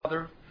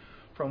Father,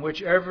 from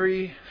which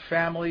every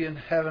family in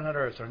heaven and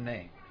earth are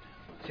named.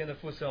 亲爱的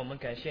父神，我们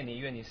感谢你，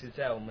愿你是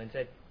在我们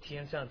在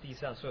天上地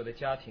上所有的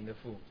家庭的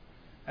父。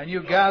And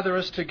you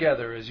gather us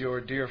together as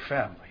your dear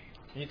family.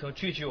 你从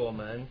聚集我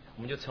们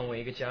就成为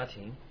一个家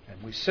庭。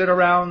And we sit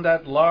around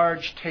that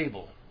large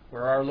table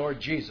where our Lord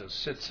Jesus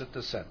sits at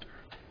the center.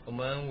 我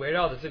们围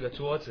绕着这个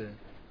桌子，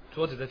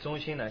桌子的中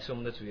心乃是我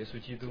们的主耶稣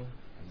基督。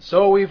And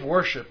so we've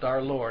worshipped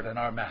our Lord and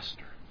our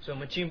Master. 所以我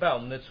们敬拜我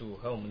们的主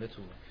和我们的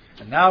主。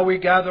And now we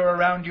gather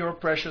around your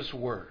precious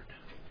word.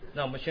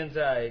 那我们现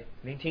在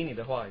聆听你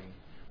的话语。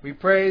We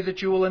pray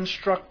that you will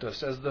instruct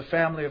us as the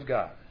family of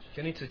God.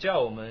 求你指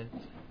教我们，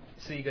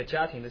是一个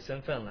家庭的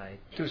身份来。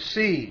To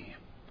see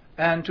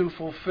and to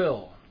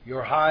fulfill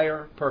your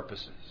higher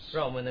purposes.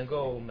 让我们能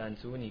够满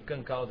足你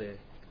更高的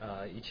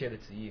一切的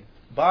旨意。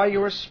By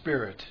your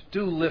Spirit,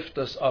 do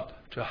lift us up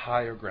to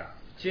higher ground.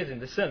 借着你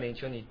的圣灵，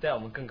求你带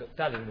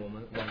领我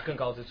们往更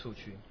高之处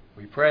去。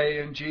We pray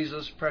in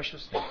Jesus'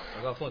 precious name.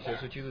 祷告奉主耶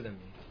稣基督的名。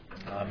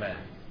Amen.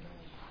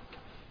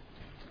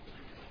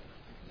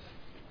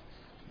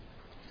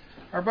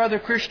 Our brother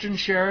Christian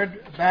shared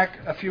back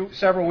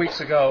several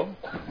weeks ago.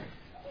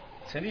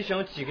 陈弟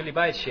兄几个礼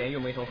拜前与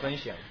我们一同分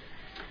享。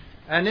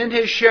And in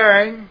his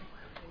sharing,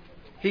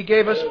 he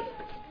gave us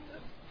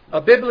a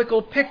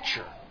biblical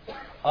picture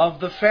of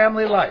the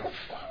family life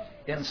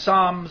in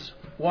Psalms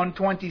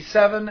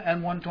 127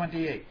 and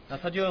 128. 那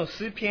他就用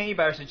诗篇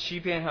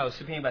127篇还有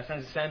诗篇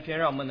133篇，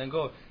让我们能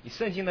够以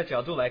圣经的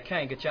角度来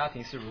看一个家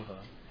庭是如何。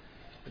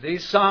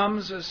These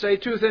Psalms say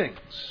two things.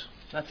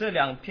 那这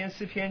两篇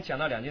诗篇讲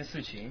到两件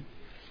事情。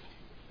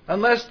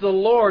Unless the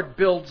Lord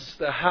builds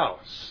the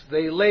house,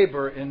 they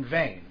labor in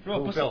vain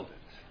who build it.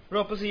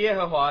 若不是耶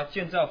和华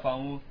建造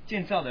房屋，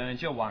建造的人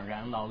就枉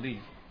然劳力。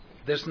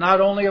This not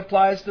only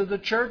applies to the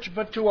church,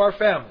 but to our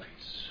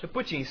families. 这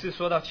不仅是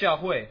说到教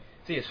会，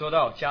这也说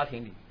到家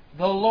庭里。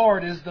The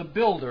Lord is the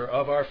builder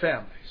of our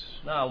families.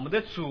 那我们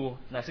的主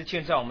乃是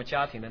建造我们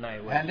家庭的那一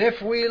位。And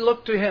if we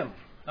look to Him,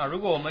 那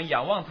如果我们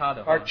仰望他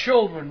的话， our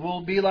children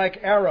will be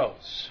like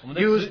arrows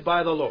used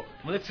by the Lord.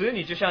 我们的子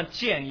女就像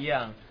箭一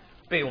样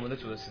被我们的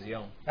主的使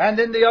用。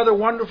And in the other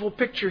wonderful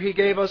picture He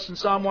gave us in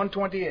Psalm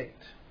 128.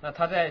 那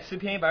他在诗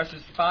篇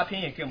128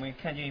篇也给我们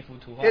看见一幅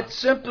图画。It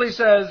simply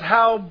says,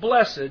 "How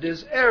blessed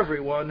is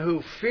everyone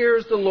who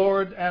fears the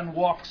Lord and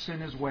walks in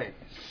His ways."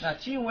 那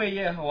敬畏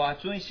耶和华、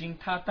遵行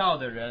他道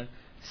的人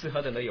是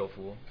何等的有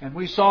福。And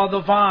we saw the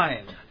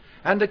vine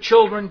and the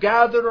children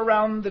gathered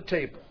around the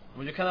table. 我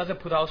们就看到这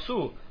葡萄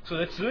树，所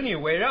有的子女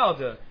围绕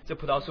着这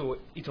葡萄树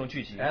一同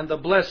聚集。And the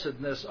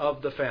blessedness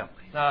of the family.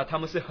 那他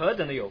们是何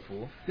等的有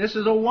福。 This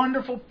is a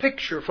wonderful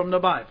picture from the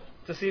Bible.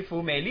 这是一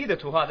幅美丽的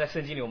图画，在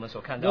圣经里我们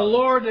所看 The 到的。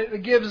Lord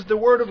gives the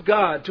Word of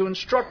God to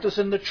instruct us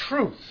in the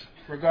truth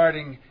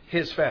regarding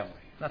His family.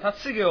 那他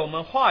赐给我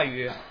们话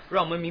语，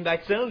让我们明白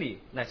真理，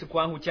乃是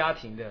关乎家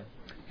庭的。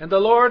 And the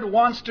Lord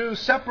wants to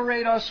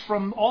separate us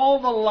from all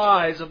the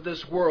lies of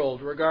this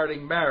world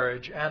regarding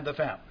marriage and the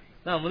family.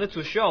 那我们的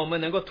主需要我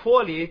们能够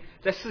脱离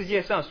在世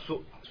界上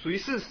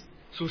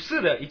属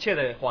世的一切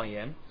的谎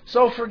言。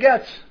 So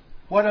forget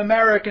what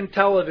American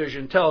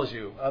television tells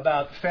you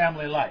about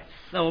family life.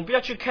 那我们不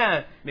要去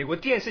看美国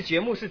电视节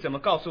目是怎么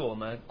告诉我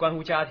们关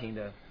乎家庭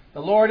的。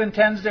 The Lord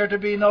intends there to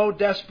be no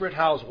desperate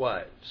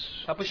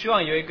housewives. 他不希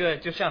望有一个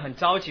就像很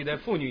着急的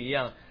妇女一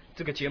样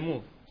这个节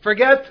目。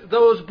 Forget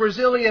those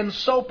Brazilian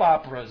soap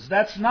operas.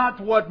 That's not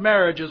what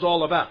marriage is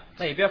all about.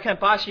 那也不要看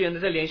巴西人的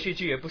这连续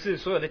剧，也不是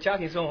所有的家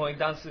庭生活应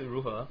当是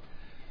如何。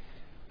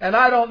 And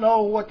I don't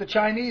know what the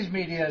Chinese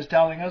media is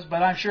telling us,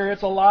 but I'm sure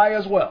it's a lie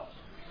as well.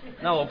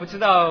 那我不知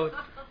道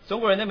中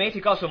国人的媒体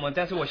告诉我们，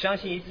但是我相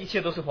信一切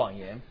都是谎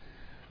言。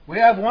 We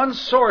have one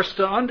source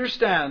to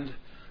understand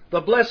the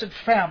blessed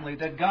family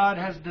that God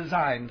has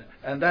designed,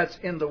 and that's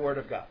in the Word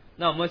of God.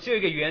 那我们只有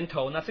一个源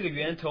头，那这个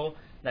源头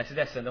乃是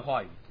在神的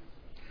话语。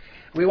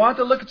 We want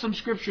to look at some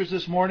scriptures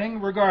this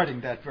morning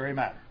regarding that very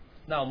matter.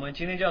 那我们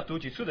今天就要读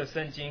几处的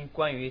圣经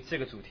关于这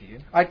个主题。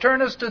 I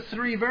turn us to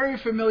three very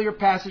familiar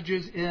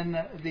passages in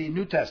the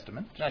New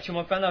Testament, 那请我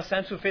们翻到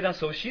3处非常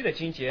熟悉的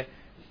经节，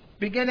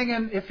 beginning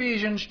in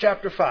Ephesians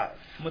chapter 5.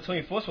 我们从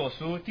以弗所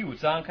书第5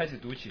章开始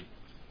读起。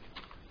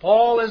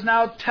 Paul is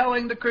now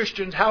telling the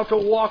Christians how to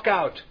walk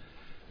out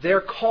their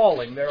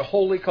calling, their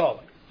holy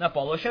calling. 那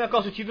保罗现在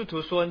告诉基督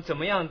徒说，怎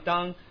么样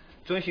当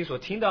遵行所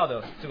听到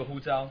的这个呼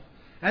召。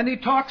 And he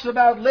talks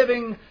about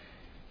living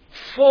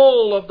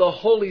full of the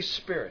Holy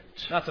Spirit.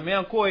 那怎么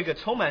样过一个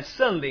充满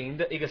圣灵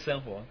的一个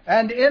生活？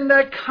 And in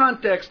that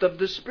context of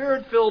the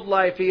Spirit-filled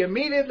life, he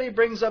immediately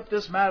brings up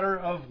this matter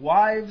of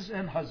wives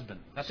and husbands.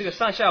 那这个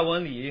上下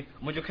文里，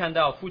我们就看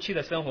到夫妻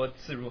的生活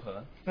是如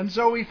何。 And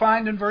so we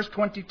find in verse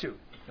 22,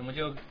 我们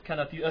就看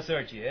到第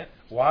22节，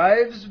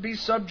 Wives, be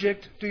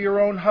subject to your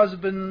own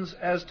husbands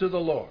as to the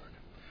Lord.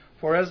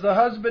 For as the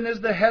husband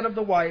is the head of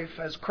the wife,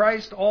 as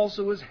Christ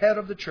also is head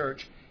of the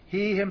church,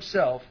 he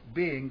himself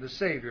being the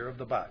Savior of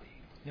the body.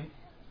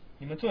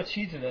 你们做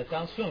妻子的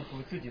当顺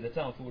服自己的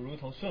丈夫，如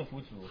同顺服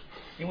主，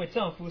因为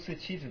丈夫是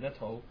妻子的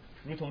头，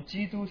如同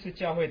基督是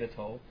教会的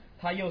头，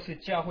他又是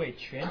教会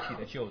全体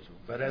的救主。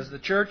But as the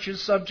church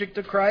is subject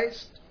to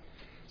Christ,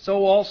 so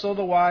also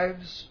the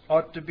wives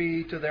ought to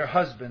be to their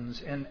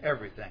husbands in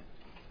everything.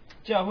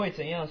 教会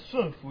怎样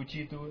顺服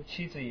基督，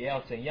妻子也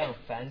要怎样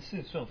凡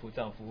事顺服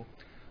丈夫。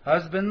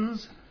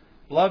Husbands,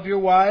 love your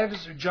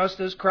wives just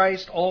as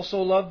Christ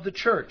also loved the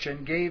church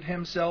and gave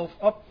himself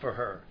up for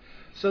her,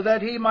 so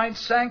that he might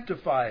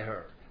sanctify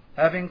her,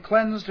 having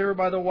cleansed her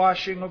by the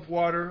washing of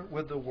water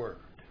with the word.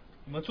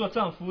 你们做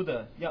丈夫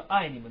的要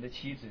爱你们的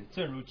妻子，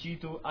正如基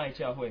督爱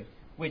教会，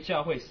为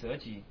教会舍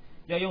己，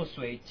要用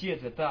水借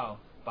着道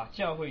把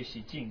教会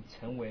洗净，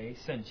成为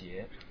圣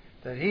洁。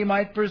That he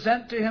might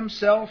present to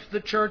himself the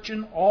church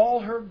in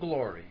all her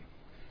glory,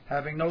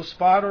 having no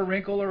spot or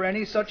wrinkle or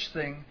any such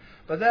thing,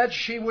 but that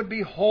she would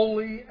be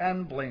holy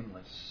and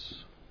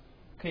blameless.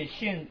 可以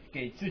献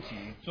给自己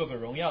做个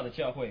荣耀的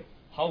教会，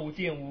毫无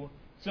玷污、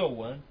皱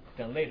纹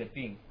等类的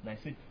病，乃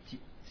是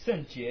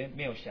圣洁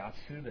没有瑕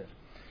疵的。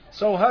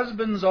So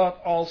husbands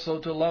ought also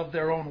to love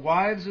their own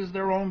wives as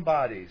their own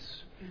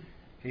bodies.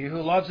 He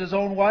who loves his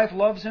own wife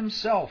loves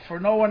himself, for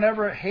no one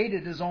ever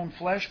hated his own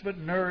flesh, but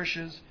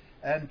nourishes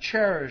and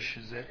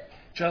cherishes it,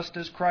 just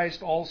as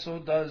Christ also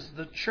does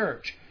the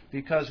church,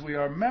 because we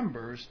are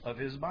members of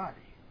his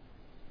body.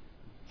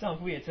 丈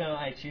夫也这样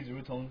爱妻子，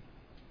如同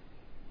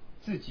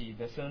自己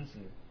的身子。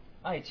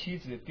爱妻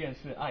子便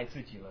是爱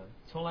自己了。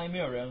从来没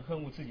有人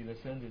恨恶自己的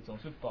身子，总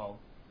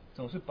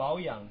是保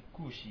养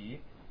顾惜，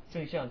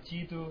正像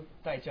基督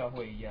待教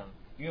会一样，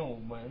因为我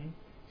们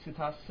是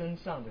他身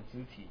上的肢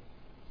体。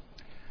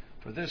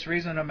For this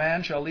reason a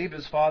man shall leave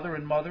his father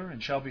and mother,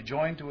 and shall be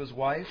joined to his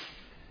wife,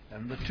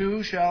 and the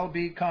two shall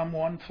become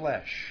one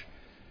flesh.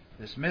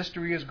 This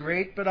mystery is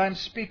great, but I'm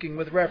speaking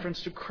with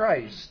reference to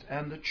Christ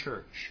and the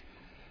church.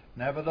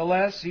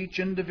 Nevertheless, each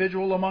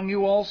individual among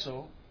you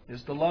also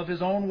is to love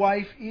his own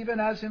wife even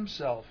as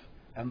himself,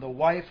 and the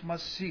wife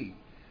must see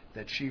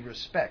that she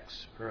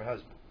respects her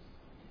husband.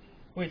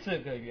 为这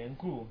个缘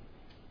故，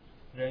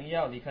人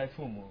要离开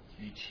父母，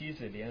与妻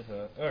子联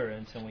合，二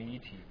人成为一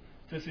体。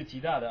这是极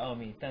大的奥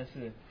秘，但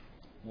是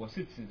我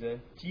是指着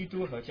基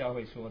督和教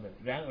会说的。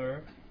然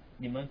而，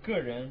你们个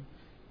人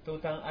都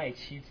当爱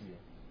妻子，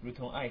如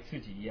同爱自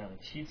己一样，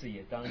妻子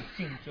也当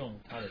敬重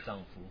她的丈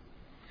夫。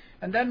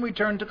And then we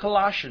turn to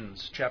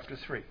Colossians chapter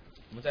 3.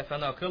 我们再翻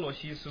到哥罗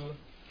西书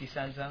第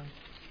3章，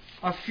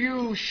 A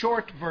few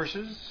short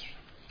verses,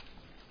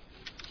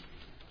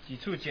 几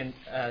处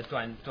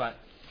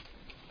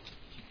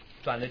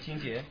短的经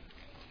节，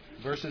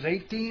 verses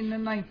 18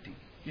 and 19.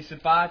 第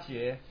18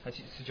节和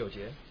19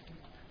节。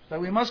But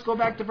we must go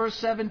back to verse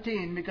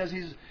 17 because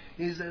he's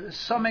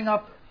summing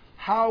up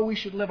how we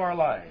should live our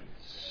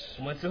lives.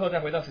 我们之后再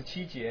回到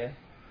17节，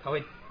他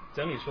会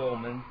整理说我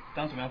们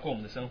当怎么样过我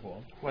们的生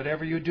活。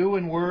Whatever you do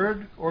in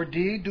word or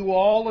deed, do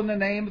all in the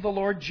name of the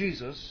Lord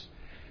Jesus,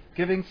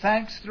 giving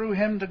thanks through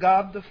him to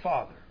God the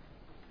Father.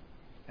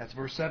 That's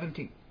verse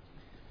 17.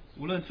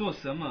 无论做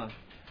什么，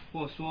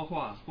或说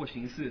话，或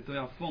行事，都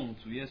要奉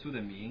主耶稣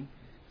的名，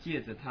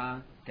借着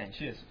他感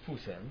谢父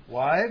神。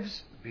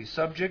Wives, be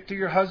subject to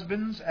your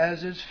husbands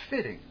as is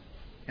fitting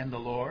in the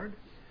Lord.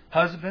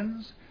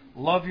 Husbands,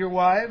 love your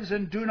wives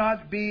and do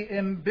not be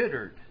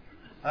embittered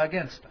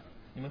against them.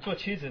 你们做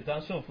妻子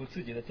当顺服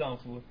自己的丈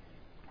夫，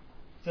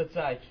这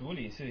在主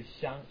里是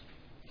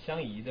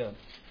相宜的。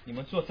你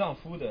们做丈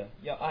夫的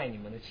要爱你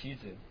们的妻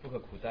子，不可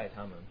苦待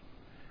他们。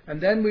And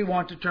then we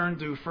want to turn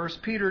to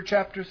 1 Peter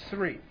chapter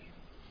 3.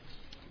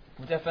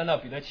 我们再翻到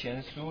彼得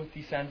前书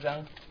第3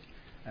章。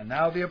And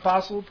now the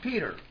Apostle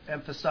Peter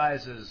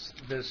emphasizes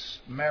this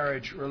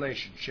marriage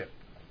relationship.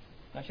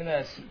 那现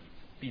在是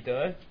彼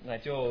得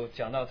就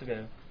讲到这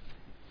个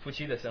夫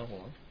妻的生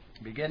活。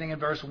Beginning in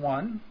verse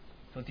 1.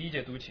 从第1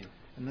节读起。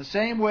In the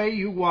same way,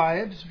 you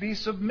wives, be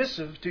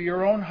submissive to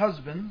your own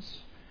husbands,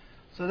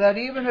 so that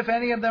even if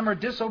any of them are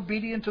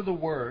disobedient to the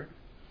word,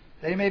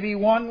 they may be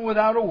won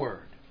without a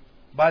word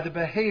by the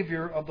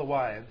behavior of the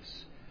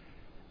wives,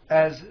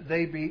 as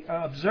they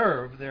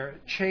observe their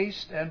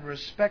chaste and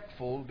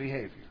respectful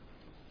behavior.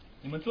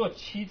 你们做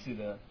妻子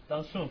的，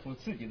当顺服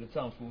自己的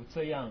丈夫，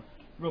这样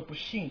若不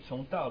信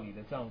从道理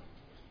的丈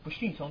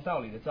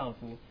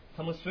夫，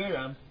他们虽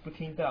然不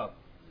听道，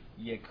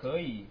也可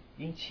以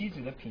因妻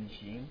子的品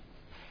行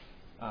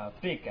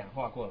被感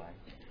化过来。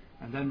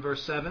 And then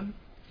verse 7.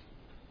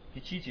 第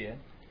7节，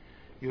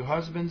 You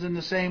husbands in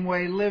the same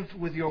way live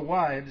with your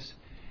wives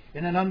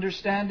in an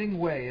understanding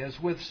way as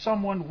with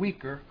someone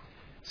weaker,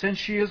 since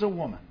she is a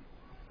woman,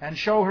 and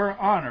show her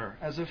honor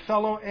as a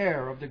fellow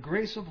heir of the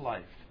grace of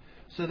life,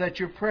 so that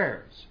your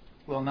prayers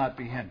will not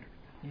be hindered.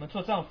 你们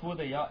做丈夫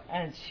的也要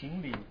按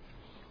情理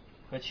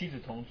和妻子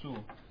同住，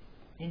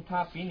因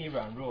她比你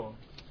软弱，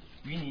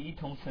与你一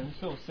同承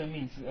受生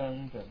命之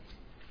恩的，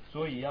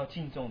所以要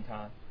敬重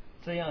她，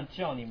这样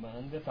叫你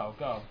们的祷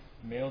告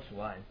没有阻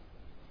碍。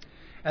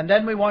 And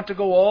then we want to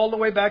go all the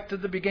way back to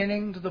the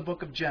beginning, to the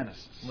book of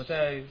Genesis. 我们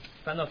再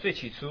翻到最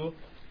起初，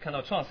看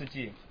到创世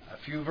纪， A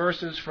few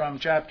verses from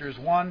chapters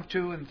 1,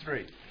 2, and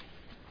 3.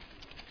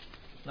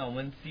 那我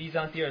们第1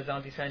章、第2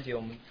章、第3节，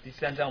我们第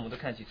3章我们都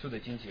看起初的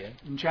经节。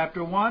In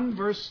chapter 1,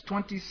 verse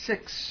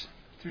 26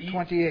 through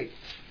 28.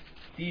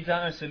 第1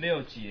章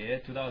26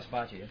节读到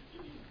28节。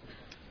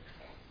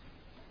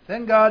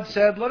Then God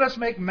said, Let us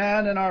make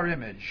man in our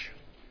image,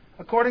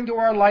 according to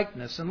our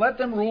likeness, and let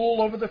them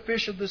rule over the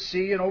fish of the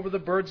sea, and over the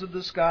birds of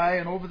the sky,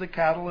 and over the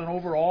cattle, and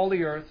over all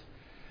the earth,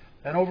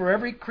 and over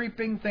every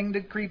creeping thing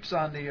that creeps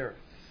on the earth.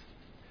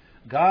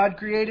 God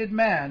created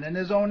man in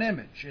his own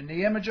image. In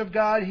the image of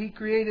God he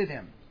created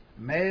him.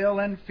 Male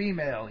and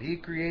female he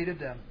created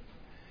them.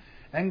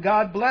 And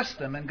God blessed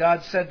them, and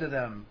God said to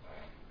them,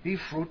 Be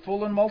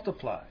fruitful and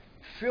multiply,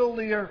 fill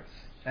the earth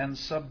and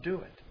subdue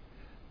it.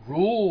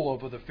 Rule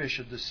over the fish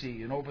of the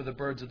sea, and over the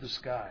birds of the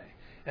sky,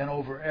 and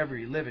over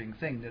every living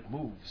thing that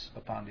moves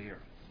upon the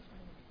earth.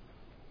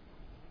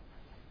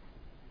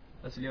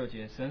 26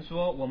节，神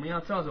说：“我们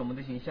要照着我们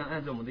的形象，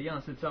按着我们的样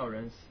式造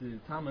人，使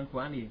他们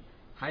管理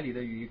海里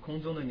的鱼、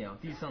空中的鸟、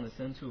地上的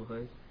牲畜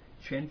和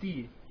全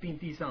地，并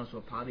地上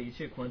所爬的一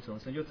切昆虫。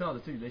神就照着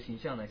自己的形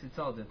象，乃是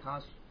照着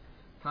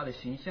他的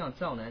形象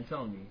造男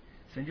造女。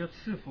神就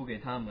赐福给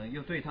他们，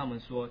又对他们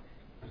说：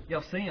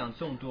要生养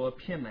众多，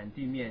遍满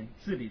地面，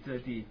治理这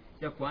地，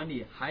要管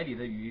理海里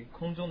的鱼、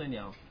空中的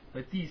鸟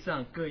和地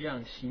上各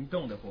样行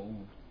动的活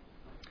物。”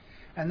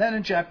 And then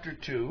in chapter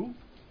 2,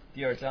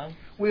 第2章，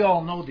 we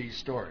all know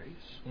these stories.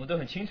 我们都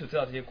很清楚知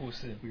道这些故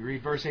事。 We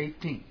read verse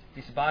 18.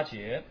 第18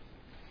节。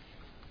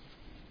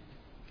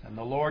And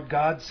the Lord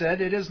God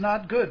said, It is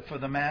not good for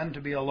the man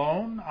to be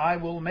alone. I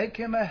will make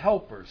him a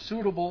helper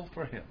suitable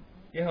for him.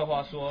 耶和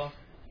华说：“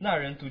那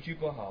人独居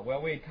不好，我要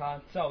为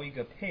他造一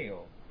个配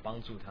偶，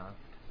帮助他。”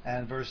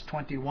 And verse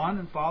 21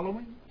 and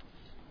following.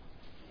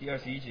 第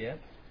21节。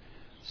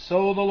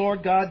 So the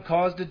Lord God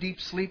caused a deep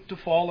sleep to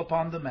fall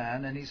upon the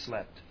man, and he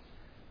slept.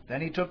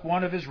 Then he took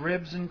one of his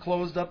ribs and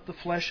closed up the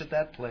flesh at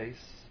that place.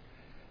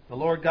 The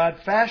Lord God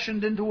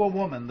fashioned into a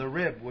woman the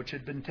rib which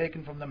had been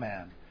taken from the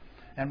man,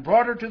 and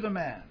brought her to the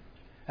man.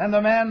 And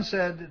the man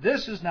said,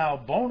 This is now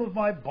bone of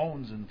my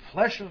bones and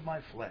flesh of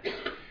my flesh.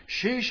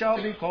 She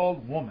shall be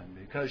called woman,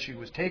 because she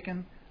was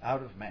taken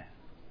out of man.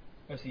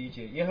 21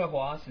节，耶和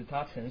华使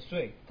他沉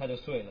睡，他就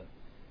睡了。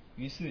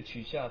于是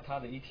取下他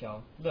的一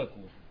条肋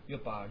骨，又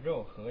把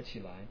肉合起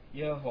来。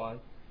耶和华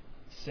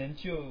神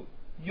就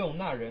用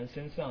那人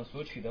身上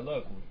所取的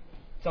肋骨，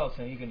造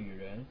成一个女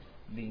人，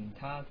领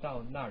他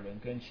到那人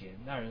跟前。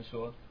那人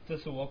说：“这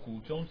是我骨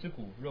中之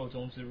骨，肉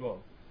中之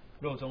肉，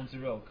肉中之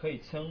肉，可以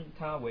称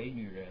她为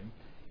女人，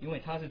因为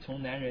她是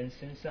从男人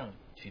身上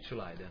取出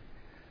来的。”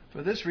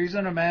 For this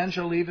reason a man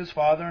shall leave his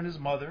father and his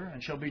mother,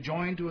 and shall be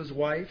joined to his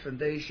wife, and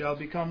they shall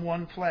become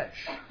one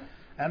flesh.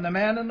 And the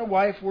man and the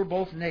wife were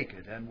both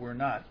naked, and were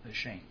not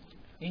ashamed.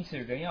 因此，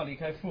人要离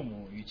开父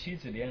母，与妻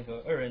子联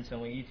合，二人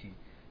成为一体。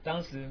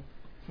当时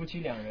夫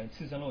妻2人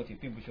赤身露体，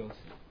并不羞耻。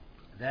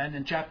 Then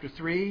in chapter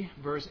 3,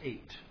 verse 8.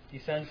 第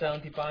3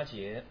章第8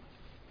节。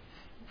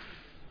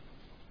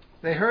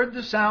 They heard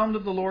the sound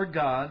of the Lord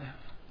God,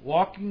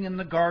 walking in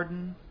the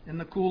garden in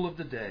the cool of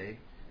the day.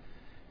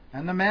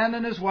 And the man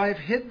and his wife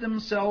hid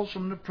themselves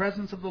from the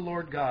presence of the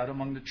Lord God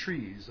among the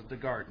trees of the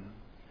garden.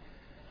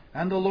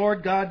 And the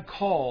Lord God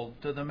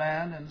called to the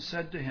man and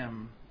said to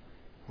him,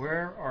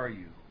 Where are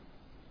you?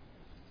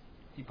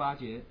 第8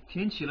节，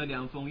天起了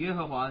凉风，耶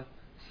和华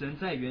神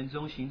在园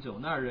中行走，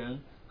那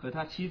人和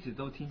他妻子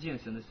都听见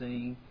神的声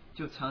音，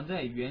就藏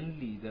在园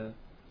里的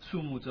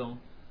树木中，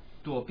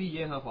躲避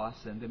耶和华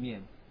神的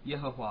面。耶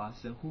和华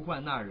神呼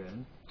唤那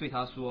人，对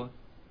他说：“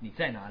你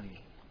在哪里？”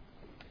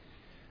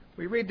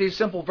 We read these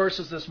simple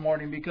verses this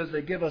morning because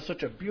they give us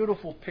such a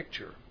beautiful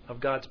picture of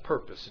God's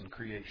purpose in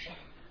creation.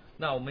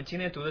 那我们今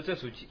天读的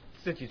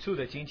这几处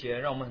的经节，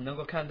让我们能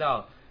够看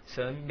到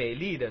神美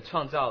丽的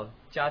创造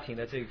家庭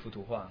的这一幅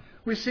图画。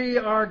We see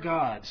our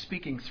God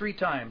speaking 3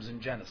 times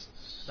in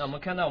Genesis. 那我们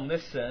看到我们的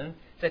神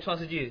在创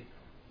世纪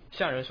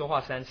向人说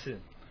话3次。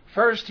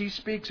First, he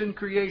speaks in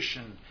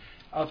creation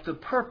of the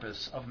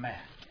purpose of man.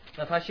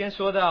 那他先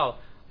说到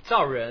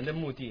造人的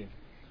目的。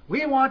We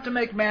want to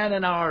make man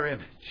in our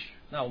image.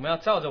 那我们要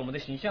照着我们的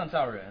形象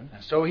造人。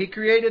And so he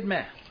created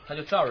man. 他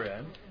就造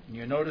人。And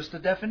you notice the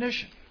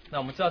definition. 那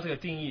我们知道这个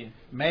定义。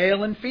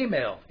Male and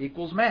female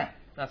equals man.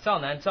 那造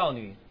男造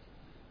女。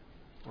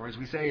Or as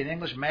we say in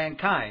English,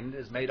 mankind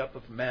is made up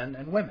of men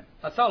and women.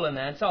 那造了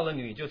男造了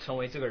女，就成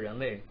为这个人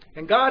类。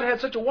And God had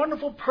such a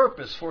wonderful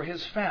purpose for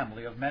his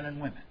family of men and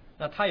women.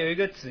 那他有一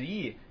个旨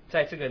意，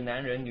在这个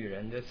男人女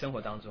人的生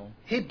活当中。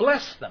He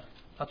blessed them.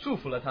 他祝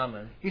福了他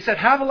们。He said,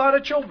 Have a lot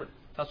of children.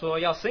 他说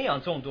要生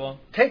养众多。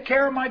Take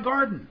care of my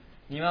garden.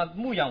 你要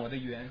牧养我的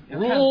园。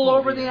Rule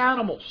over the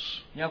animals.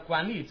 你要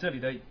管理这里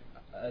的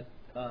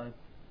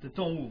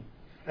动物。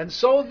And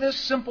so this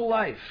simple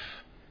life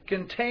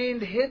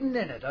contained hidden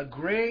in it a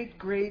great,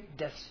 great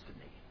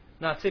destiny.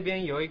 那这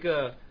边有一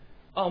个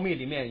奥秘，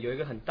里面有一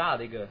个很大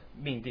的一个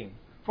命定。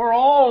For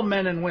all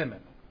men and women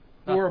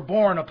who are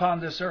born upon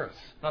this earth.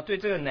 那对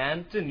这个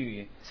男这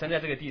女生在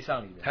这个地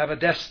上里的。Have a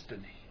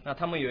destiny. 那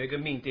他们有一个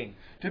命定。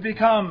To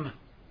become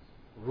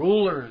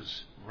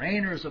rulers,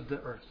 reigners of the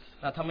earth.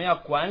 那他们要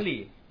管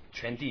理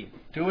全地，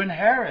 to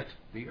inherit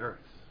the earth.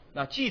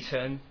 那继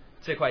承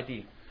这块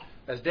地。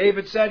 As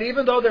David said,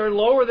 even though they're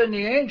lower than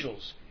the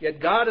angels, yet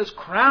God has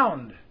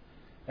crowned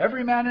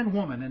every man and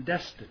woman in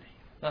destiny.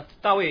 那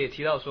大卫也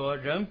提到说，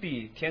人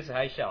比天使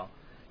还小，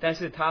但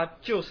是他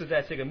就是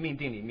在这个命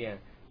定里面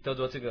得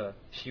着这个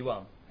希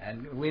望。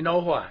 And we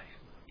know why.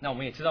 那我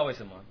们也知道为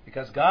什么。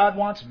 Because God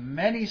wants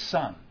many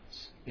sons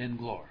in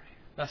glory.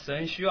 那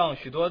神希望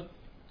许多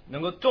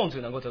众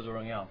子能够得着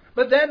荣耀。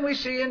 But then we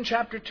see in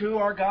chapter 2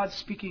 our God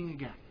speaking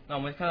again. 那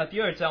我们看到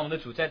第2章，我们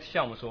的主在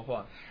向我们说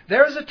话。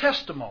 There is a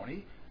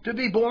testimony to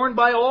be borne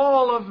by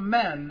all of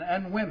men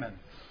and women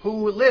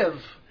who live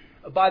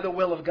by the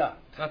will of God.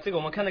 那这个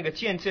我们看那个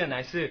见证，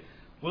乃是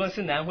无论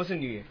是男或是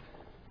女，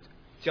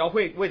只要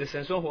会为着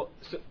神生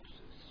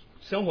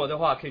活的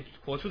话，可以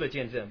活出的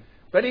见证。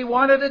 But he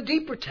wanted a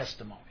deeper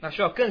testimony. 那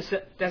需要更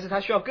深，但是他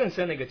需要更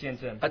深的一个见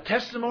证。 A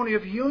testimony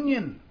of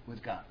union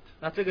with God.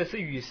 那这个是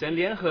与神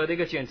联合的一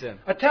个见证。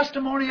 A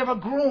testimony of a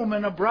groom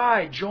and a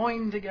bride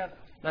joined together.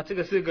 那这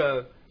个是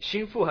个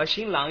新妇和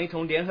新郎一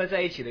同联合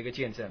在一起的一个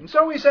见证。 And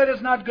so we said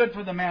it's not good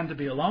for the man to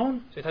be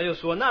alone. 所以他就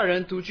说，那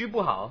人独居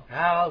不好，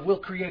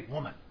 We'll create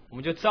woman. 我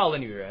们就造了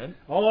女人。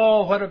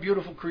 Oh, what a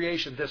beautiful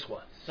creation this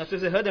was. 那这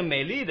是何等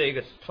美丽的一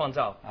个创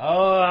造。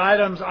 Oh,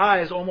 Adam's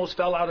eyes almost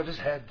fell out of his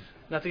head.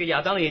 那这个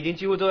亚当的眼睛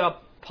几乎都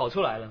要跑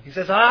出来了。 He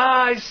says,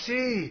 I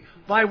see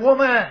my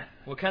woman.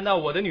 我看到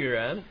我的女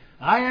人。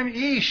 I am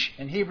Ish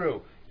in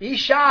Hebrew.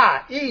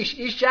 Isha,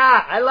 Isha,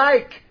 I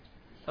like.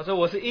 他说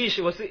我是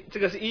这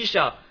个是伊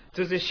小，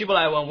这是希伯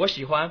来文，我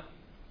喜欢。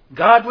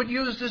 God would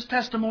use this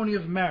testimony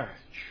of marriage.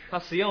 他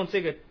使用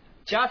这个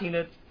家庭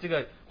的这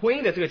个婚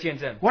姻的这个见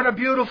证。 What a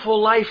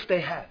beautiful life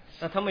they had.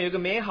 那他们有一个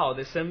美好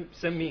的生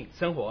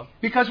活。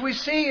 Because we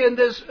see in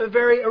this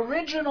very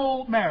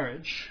original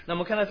marriage 那我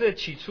们看到这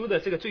起初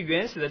的这个最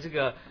原始的这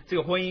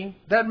个婚姻，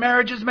 that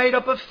marriage is made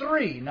up of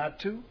 3, not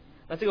 2.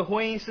 那这个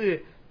婚姻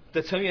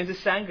的成员是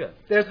3个，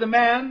 There's the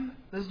man,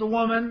 there's the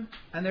woman,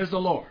 and there's the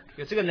Lord.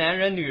 有这个男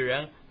人、女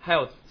人，还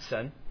有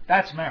神，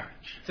 That's marriage.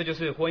 这就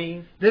是婚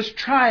姻。 This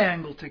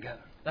triangle together.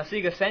 那是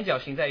一个三角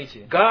形在一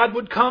起。 God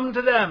would come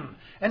to them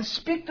and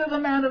speak to the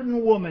man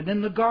and woman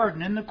in the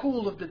garden in the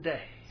cool of the day.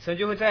 神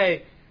就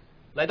会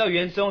来到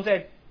园中，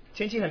在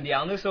天气很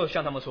凉的时候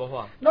向他们说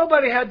话。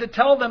 Nobody had to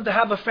tell them to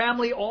have a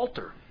family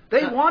altar.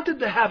 They wanted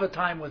to have a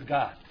time with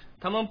God.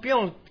 他们不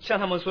用向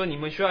他们说，你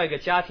们需要一个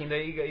家庭的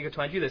一个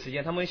团聚的时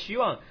间，他们希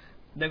望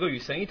能够与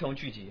神一同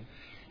聚集。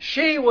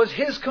 She was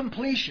his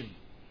completion.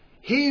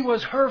 He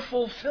was her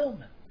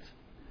fulfillment.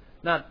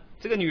 那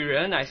这个女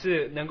人乃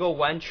是能够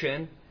完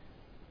全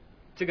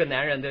这个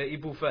男人的一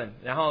部分，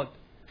然后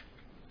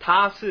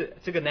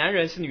这个男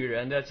人是女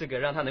人的这个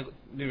让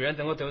女人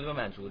能够得到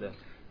满足的。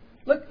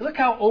 Look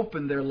how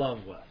open their love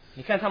was.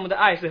 你看他们的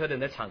爱是何等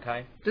的敞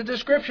开。 The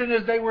description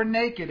is they were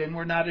naked and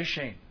were not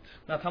ashamed.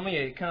 那他们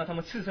也看到他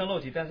们赤身露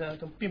体，但是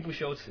都并不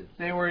羞耻。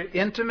 They were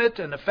intimate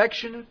and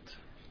affectionate.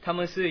 他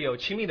们是有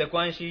亲密的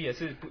关系，也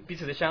是彼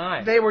此的相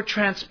爱。 They were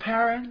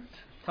transparent.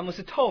 他们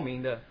是透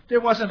明的， There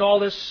wasn't all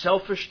this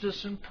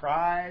selfishness and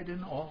pride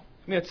and all.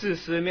 没有自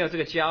私，没有这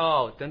个骄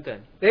傲等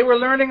等。 They were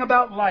learning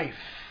about life.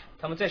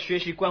 他们在学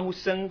习关乎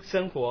生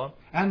活，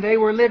 And they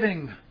were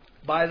living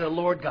by the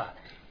Lord God.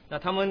 那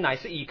他们乃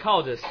是倚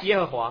靠着耶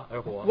和华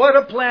而活。 What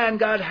a plan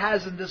God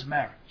has in this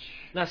marriage.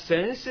 那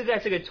神是在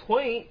这个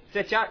婚姻，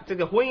这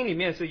个婚姻里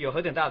面是有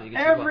何等大的一个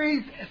计划。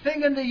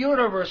 Everything in the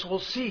universe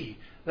will see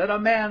that a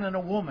man and a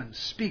woman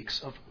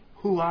speaks of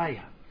who I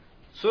am.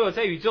 所有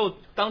在宇宙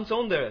当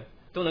中的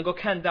都能够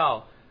看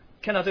到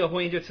这个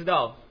婚姻，就知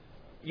道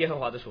耶和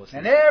华的所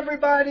And 是。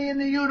 everybody in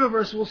the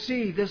universe will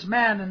see this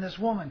man and this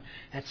woman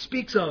that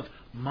speaks of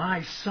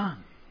my son.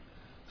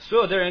 所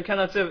有的人看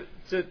到这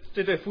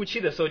对夫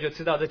妻的时候，就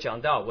知道这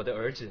讲到我的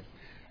儿子。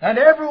 And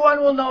everyone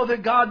will know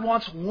that God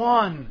wants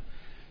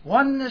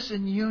oneness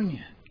and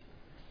union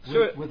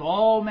with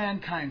all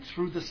mankind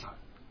through the Son.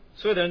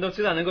 所有的人都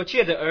知道，能够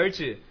借着儿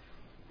子，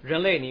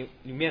人类里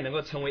面能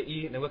够成为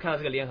一，能够看到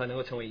这个联合，能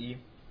够成为一。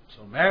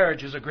 So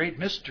marriage is a great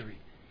mystery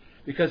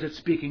because it's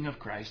speaking of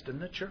Christ and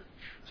the church.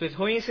 所以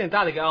婚姻是很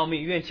大的一个奥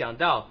秘，因为讲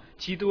到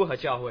基督和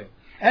教会。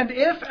 And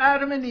if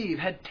Adam and Eve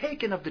had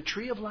taken of the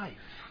tree of life,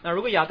 那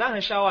如果亚当和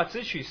夏娃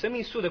只取生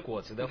命树的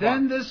果子的话，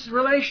 then this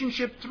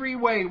relationship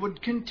 3-way would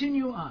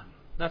continue on.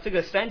 那这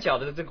个三角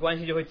的这个关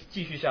系就会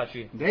继续下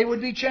去。 They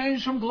would be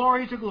changed from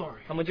glory to glory.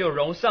 他们就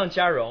荣上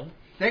加荣，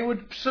 They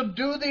would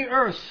subdue the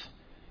earth,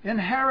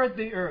 inherit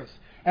the earth,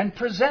 and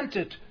present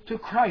it to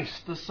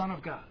Christ, the Son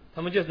of God.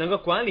 他们就能够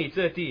管理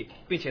这地，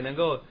并且能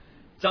够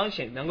彰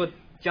显，能够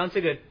将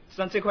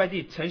这块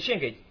地呈现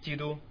给基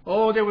督。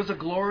 Oh, there was a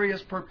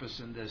glorious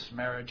purpose in this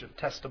marriage of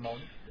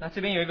testimony. 那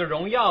这边有一个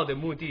荣耀的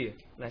目的，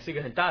乃是一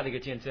个很大的一个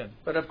见证。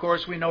 But of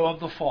course, we know of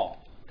the fall.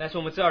 但是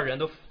我们知道人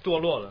都堕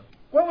落了，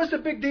 What was the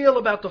big deal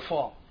about the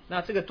fall?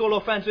 那这个堕落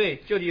犯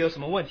罪究竟有什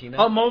么问题呢？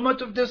 A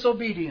moment of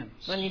disobedience.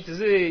 那你只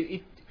是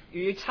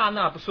一刹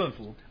那不顺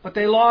服， But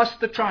they lost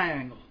the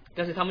triangle.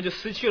 但是他们就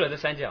失去了这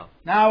三角。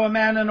 Now a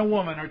man and a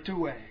woman are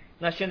 2-way.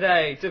 那现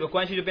在这个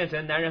关系就变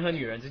成男人和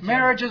女人之间。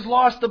 Marriage has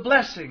lost the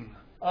blessing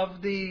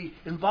of the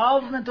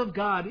involvement of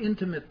God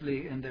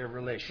intimately in their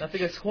那这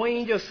个 relationship. 婚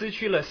姻就失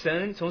去了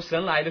从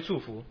神来的祝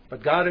福。 But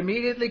God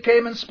immediately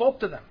came and spoke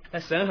to them.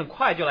 但神很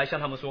快就来向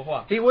他们说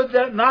话， He would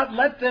not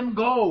let them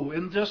go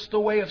in just the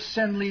way of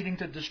sin leading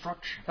to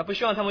destruction. 他不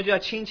希望他们就要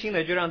轻轻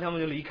的就让他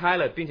们就离开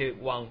了，并且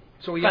往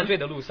So he 犯罪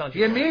的路上 He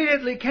去。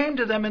 immediately came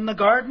to them in the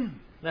garden.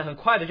 那很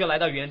快的就来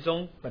到园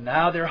中， But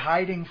now they're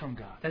hiding from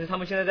God. 但是他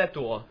们现在在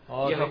躲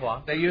Oh, 耶和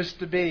华。 they used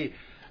to be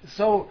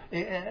so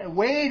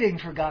waiting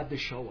for God to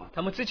show up.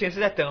 他们之前是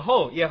在等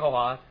候耶和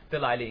华的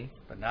来临，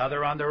 But now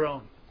they're on their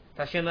own.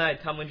 现在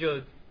他们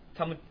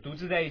独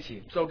自在一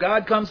起， So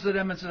God comes to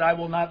them and says, I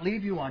will not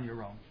leave you on your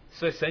own.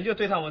 所以神就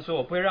对他们说：“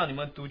我不会让你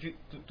们独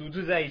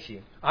自在一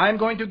起。 I'm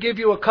going to give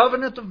you a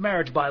covenant of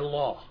marriage by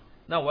law.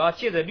 那我要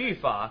借着律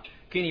法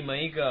给你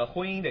们一个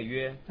婚姻的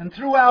约。 And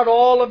throughout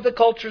all of the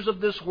cultures of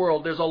this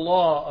world, there's a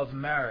law of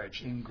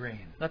marriage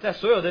ingrained. 那在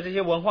所有的这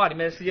些文化里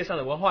面，世界上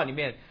的文化里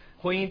面，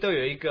婚姻都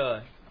有一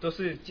个都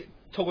是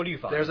透过律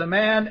法。 There's a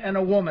man and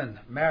a woman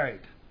married.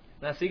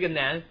 那是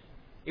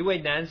一位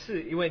男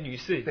士，一位女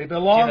士， They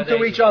belong 结合 to 在一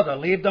each 起 other.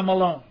 Leave them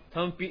alone.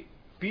 他们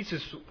彼此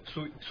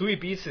属于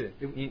彼此，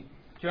你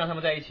就让他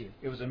们在一起。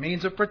 It was a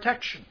means of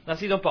protection. 那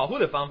是一种保护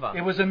的方法，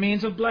 It was a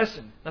means of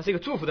blessing. 那是一个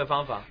祝福的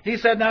方法。 He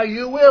said, now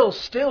you will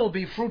still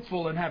be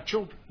fruitful and have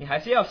children. 你还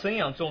是要生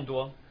养众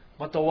多，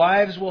 But the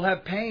wives will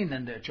have pain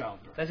in their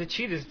childbirth. 但是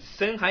妻子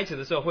生孩子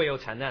的时候会有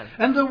惨难。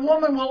 And the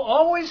woman will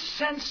always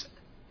sense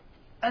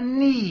a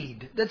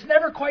need that's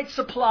never quite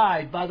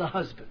supplied by the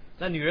husband.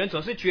 那女人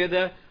总是觉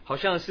得好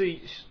像是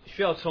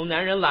需要从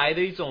男人来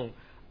的一种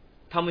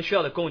他们需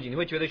要的供给，你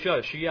会觉得需要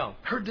有需要。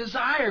 Her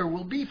desire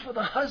will be for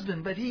the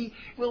husband, but he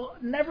will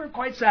never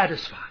quite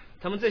satisfy.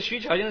 他们这需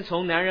求就是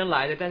从男人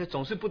来的，但是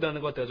总是不能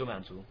够得到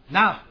满足。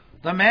 Now,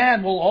 the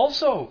man will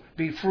also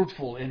be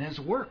fruitful in his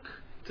work,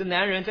 这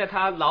男人在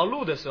他劳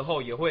碌的时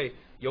候也会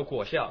有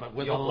果效， but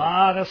with a 有果，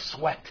 lot of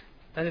sweat,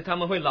 但是他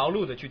们会劳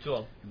碌的去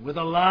做， with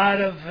a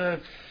lot of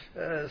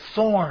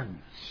thorns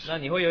那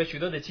你会有许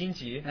多的荆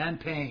棘， and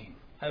pain.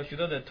 还有许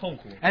多的痛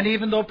苦。 And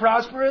even though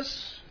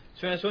prosperous,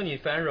 虽然说你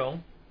繁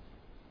荣，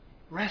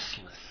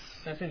 restless.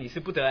 但是你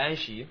是不得安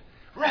息，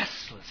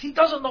 Restless. He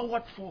doesn't know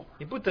what for.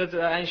 你不得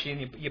安息，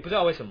你也不知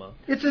道为什么。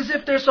 It's as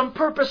if there's some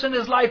purpose in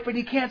his life, but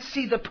he can't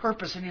see the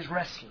purpose and he's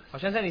restless. 好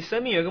像在你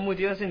生命有一个目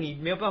的，但是你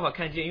没有办法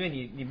看见，因为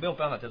你没有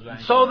办法得到安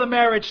息。 So the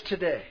marriage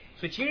today,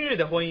 所以今日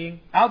的婚姻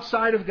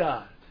outside of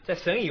God, 在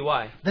神以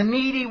外， the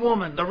needy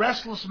woman, the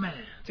restless man,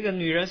 这个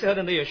女人是何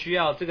等的有需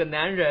要，这个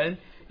男人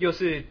又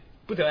是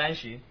不得安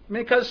息，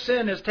 because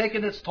sin has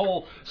taken its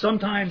toll,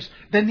 sometimes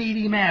the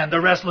needy man, the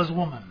restless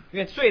woman. 因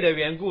为罪的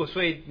缘故，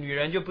所以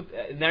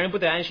男人不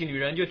得安息，女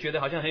人就觉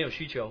得好像很有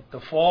需求。 The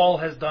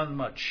fall has done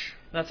much.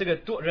 那这个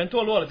人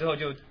堕落了之后，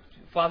就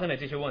发生了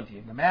这些问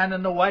题。 The man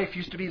and the wife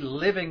used to be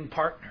living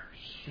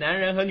partners, 男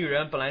人和女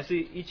人本来是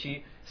一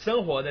起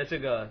生活的这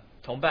个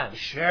同伴，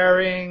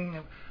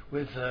 sharing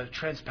with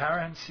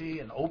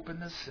transparency and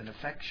openness and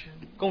affection.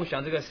 共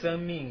享这个生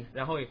命，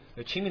然后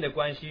有亲密的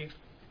关系。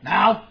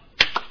 Now,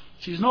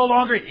 she's no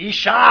longer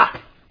Isha.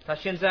 他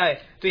现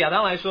在对亚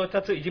当来说，他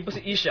这已经不是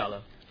伊小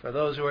了。 For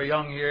those who are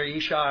young here,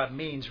 Isha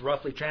means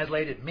roughly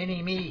translated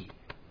mini me.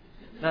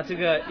 那这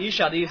个伊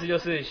小的意思就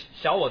是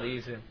小我的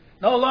意思。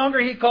 No longer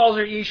he calls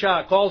her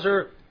Isha, calls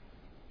her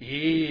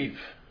Eve.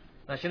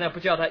 那现在不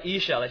叫他伊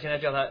小了，现在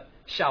叫他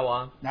夏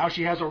娃。 Now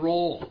she has a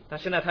role. 那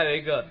现在他有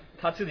一个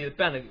他自己的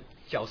扮的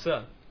角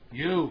色。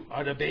 You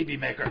are the baby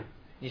maker,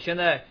 你现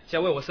在是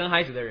要为我生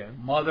孩子的人，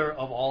 mother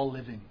of all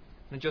living.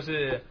 那就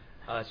是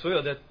所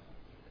有的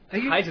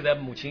They 孩子的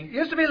母亲。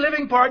 used to be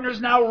living partners,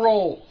 now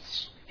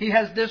roles. He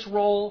has this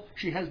role,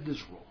 she has this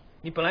role.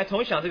 你本来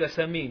同享这个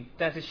生命，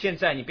但是现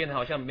在你变得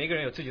好像每个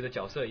人有自己的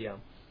角色一样。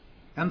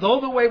 And though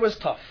the way was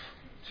tough,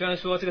 虽然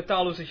说这个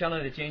道路是相当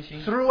的艰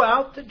辛，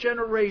 throughout the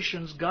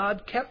generations,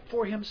 God kept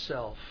for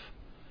himself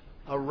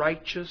a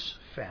righteous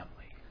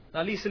family.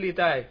 那历世历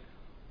代，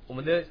我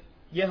们的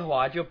耶和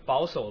华就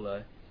保守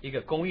了一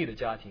个公义的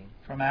家庭，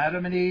 From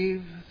Adam and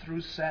Eve,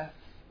 through Seth,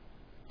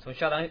 从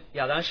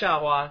亚当夏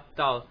娃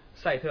到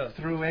赛特、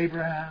 through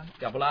Abraham,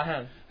 亚伯拉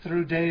罕、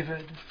 through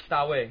David,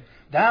 大卫，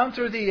 down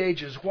through the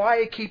ages.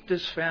 Why keep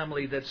this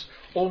family that's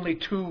only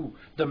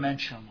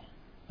two-dimensional?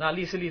 那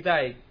历世历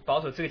代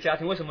保守这个家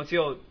庭，为什么只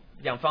有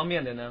两方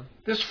面的呢？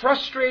 This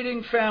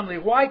frustrating family,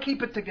 why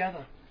keep it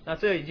together? 那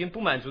这已经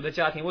不满足的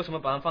家庭，为什么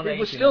把它放在 It 一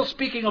was 起 still 呢？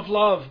 speaking of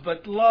love,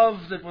 but love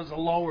that was a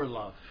lower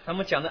love. 他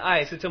们讲的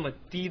爱是这么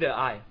低的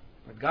爱，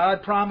 But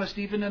God promised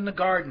even in the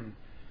garden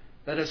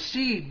that a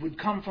seed would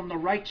come from the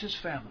righteous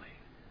family.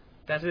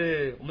 但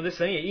是我们的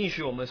神也应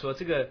许我们说，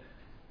这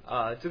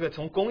个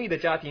从公义的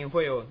家庭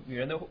会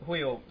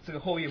有这个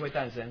后裔会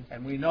诞生。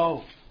 And we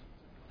know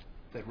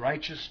that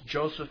righteous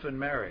Joseph and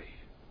Mary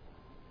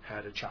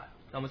had a child.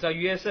 那我们知道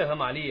约瑟和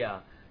玛利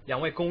亚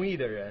两位公义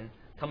的人，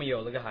他们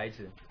有了个孩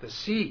子， The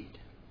seed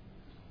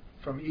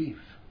from Eve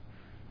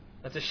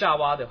那这夏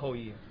娃的后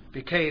裔，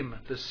 became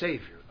the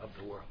Savior of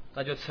the world.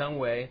 那就成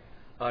为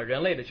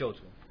人类的救主。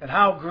And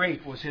how great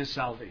was his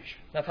salvation.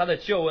 那他的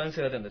救恩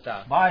是何等的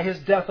大！ By his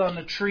death on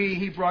the tree,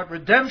 he brought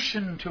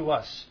redemption to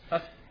us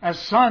他 as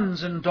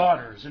sons and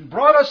daughters, and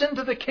brought us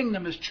into the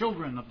kingdom as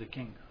children of the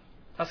kingdom.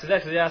 他死在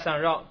十字架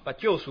上，把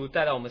救赎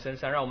带到我们身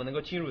上，让我们能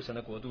够进入神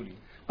的国度里。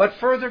 But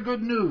further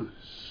good news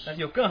但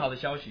是有更好的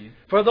消息，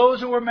 for those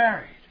who were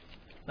married.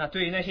 那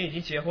对于那些已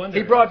经结婚的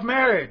He 人， brought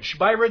marriage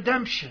by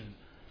redemption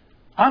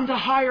onto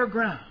higher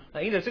ground.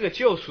 那因着这个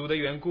救赎的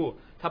缘故，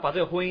他把这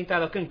个婚姻带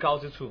到更高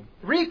之处。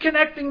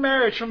 Reconnecting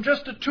marriage from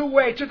just a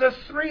two-way to the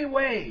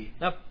three-way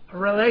那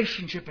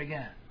relationship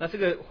again. 那这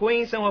个婚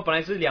姻生活本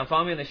来是两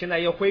方面的，现在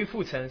又恢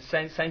复成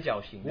三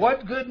角形的。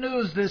 What good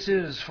news this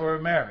is for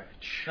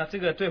marriage. 那这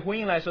个对婚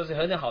姻来说是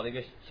很好的一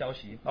个消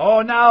息。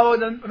 Oh, now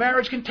the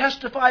marriage can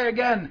testify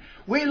again.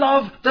 We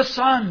love the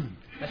Son.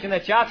 那现在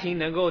家庭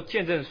能够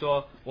见证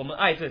说，我们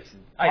爱这子，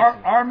爱 Our, 子。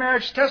 our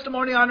marriage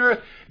testimony on earth,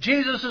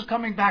 Jesus is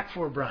coming back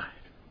for a bride.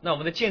 那我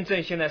们的见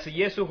证现在是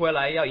耶稣回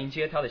来要迎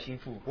接他的心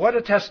腹， What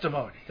a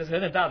testimony. 这是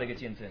很大的一个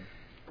见证。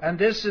 And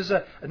this is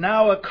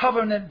now a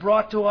covenant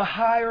brought to a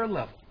higher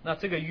level. 那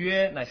这个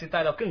约乃是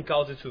带到更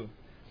高之处，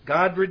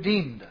 God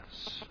redeemed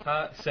us.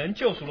 神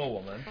救赎了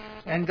我们，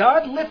 And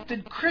God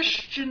lifted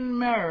Christian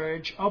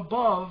marriage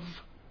above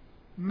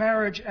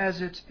marriage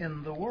as it's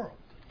in the world.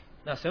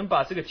 那神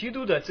把这个基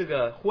督的这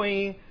个婚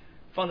姻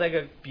放在一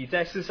个比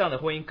在世上的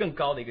婚姻更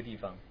高的一个地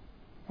方。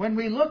 When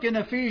we look in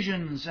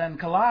Ephesians and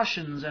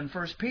Colossians and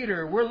 1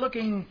 Peter, we're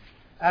looking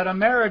at a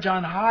marriage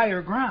on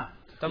higher ground.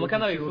 当我们看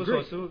到以 Wouldn't you 弗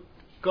所 agree? 书、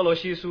哥罗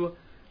西书，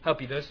还有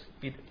彼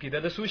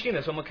得的书信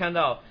的时候，我们看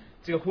到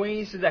这个婚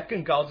姻是在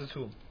更高之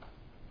处。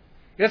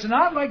 It's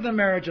not like the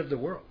marriage of the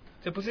world.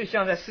 这不是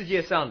像在世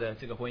界上的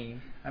这个婚姻。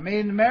 I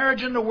mean,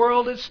 marriage in the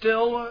world is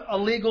still a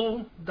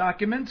legal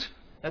document.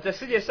 那在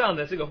世界上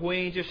的这个婚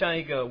姻就像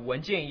一个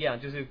文件一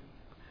样，就是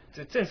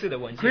这正式的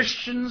文件。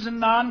 Christians and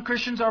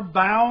non-Christians are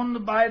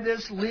bound by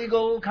this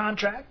legal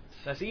contract.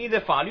 那是依着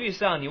法律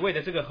上，你为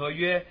了这个合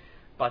约，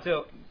把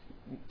这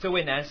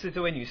位男士、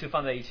这位女士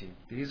放在一起。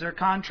 These are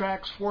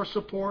contracts for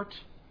support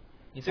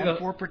你这 and 个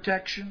for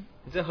protection.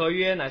 你这合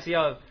约乃是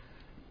要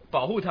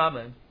保护他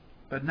们，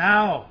 But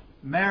now,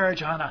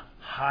 marriage on a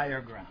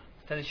higher ground.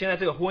 但是现在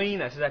这个婚姻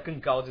乃是在更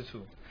高之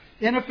处。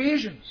 In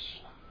Ephesians,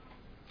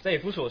 在以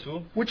弗所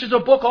书， which is a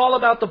book all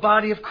about the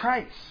body of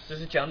Christ, 就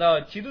是讲到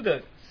基督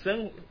的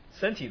身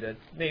体的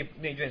那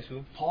卷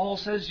书。 Paul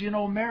says, you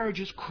know, marriage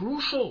is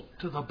crucial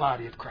to the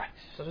body of Christ.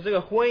 他说这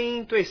个婚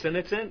姻对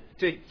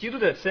对基督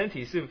的身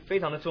体是非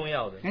常的重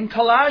要的。 In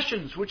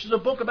Colossians, which is a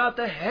book about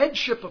the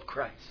headship of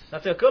Christ, 那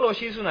这个哥罗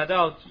西书乃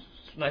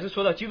是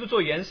说到基督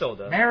做元首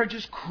的。 marriage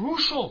is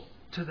crucial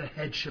to the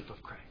headship of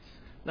Christ.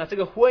 那这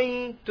个婚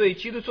姻对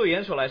基督做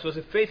元首来说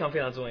是非常非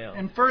常重要。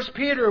 In 1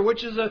 Peter,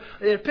 which is an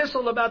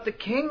epistle about the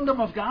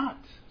kingdom of God,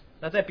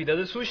 那在彼得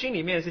的书信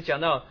里面是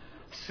讲到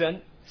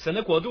神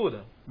的国度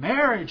的。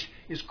 marriage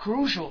is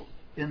crucial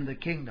in the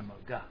kingdom of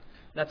God.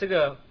 那这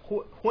个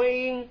婚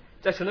姻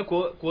在神的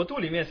国度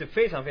里面是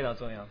非常非常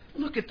重要。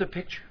 Look at the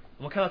picture.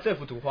 我们看到这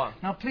幅图画，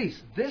 Now, please,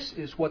 this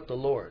is what the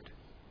Lord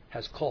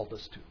has called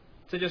us to.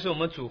 这就是我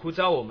们主呼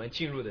召我们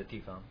进入的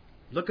地方。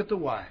 Look at the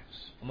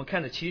wives, 我们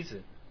看着妻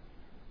子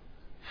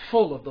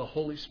full of the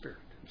Holy Spirit,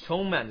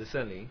 充满着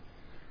圣灵，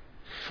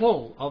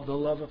 full of the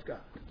love of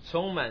God,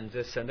 充满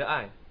着神的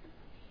爱，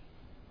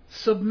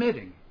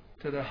 submitting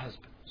to their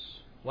husbands,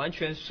 完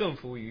全顺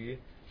服于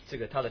这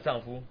个她的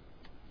丈夫，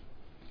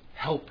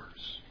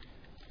 helpers,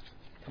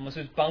 他们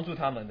是帮助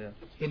他们的，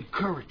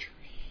 encouragers.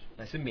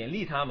 乃是勉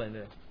励他们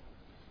的。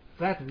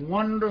 That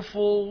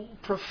wonderful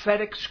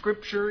prophetic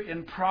scripture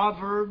in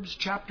Proverbs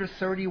chapter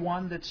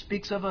 31 that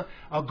speaks of a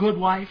good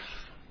wife.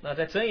 那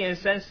在箴言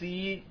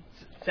31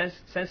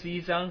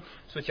章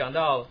所讲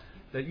到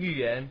的预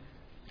言，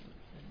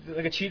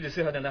那个妻子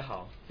是何等的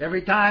好。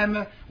 Every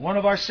time one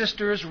of our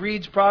sisters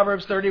reads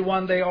Proverbs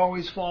 31, they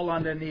always fall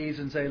on their knees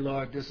and say,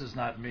 Lord, this is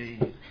not me.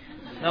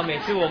 那每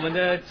次我们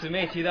的姊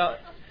妹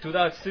读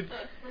到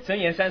箴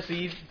言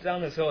31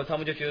章的时候，他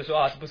们就觉得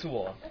说这不是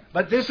我。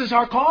 But this is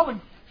our calling.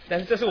 但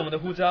是这是我们的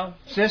呼召，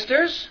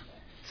 Sisters,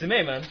 姊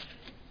妹们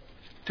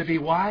to be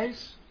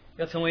wise,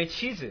 要成为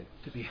妻子，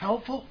 to be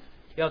helpful,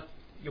 要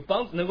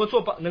能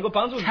够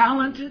帮助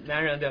talented,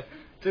 男人的，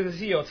这个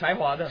是有才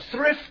华的，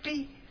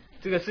 thrifty,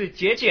 这个是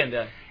节俭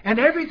的。 and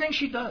everything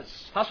she does,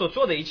 他所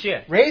做的一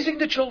切， raising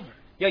the children,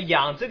 要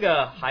养这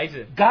个孩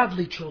子，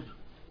 godly children.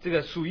 这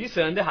个属于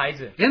神的孩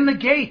子， In the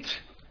gate,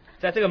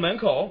 在这个门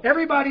口，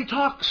 everybody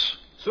talks,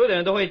 所有的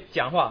人都会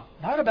讲话，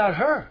 not about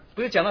her,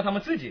 不是讲到他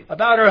们自己，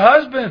 about her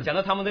husband. 讲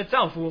到他们的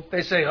丈夫。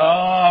 They say, oh,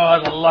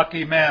 what a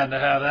lucky man to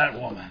have that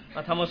woman.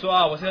 那他们说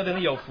我是何等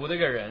的有福的一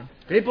个人，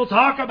 People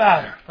talk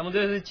about her. 他们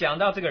就是讲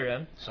到这个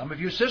人。 Some of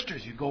you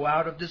sisters, you go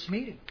out of this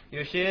meeting.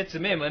 有些姊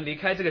妹们离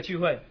开这个聚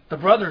会， The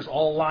brothers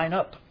all line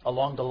up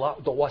along the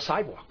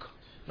sidewalk.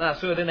 那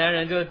所有的男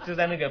人就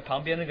在那个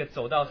旁边那个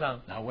走道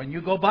上。 Now, when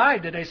you go by,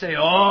 did they say,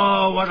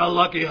 oh, what a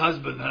lucky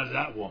husband has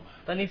that woman?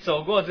 当你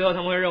走过之后，他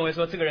们会认为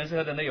说这个人是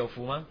何等的有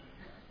福吗？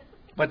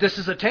 But this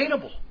is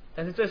attainable.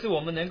 但是这是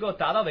我们能够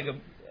达到的一个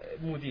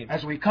目的。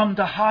 As we come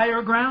to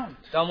higher ground,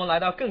 当我们来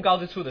到更高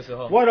之处的时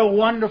候， what a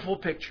wonderful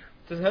picture.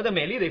 这是何等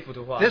美丽的一幅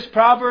图画。 This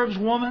Proverbs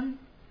woman,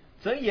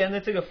 箴言的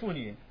这个妇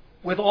女，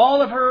 with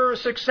all of her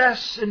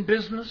success in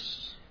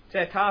business,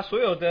 在她所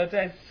有的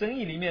在生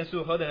意里面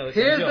是何等有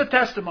成 here's the 就，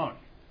 testimony.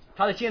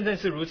 她的见证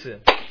是如此，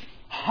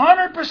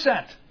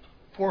 100%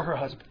 for her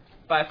husband.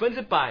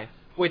 100%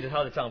为着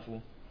她的丈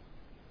夫。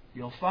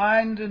 You'll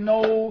find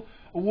no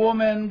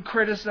woman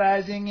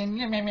criticizing and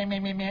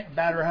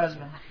about her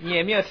husband. 你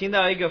也没有听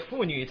到一个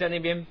妇女在那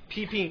边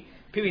批评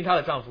她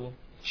的丈夫，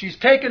 She's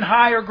taken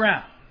higher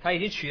ground, 她已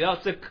经取到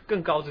这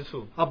更高之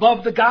处，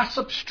 above the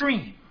gossip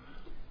stream.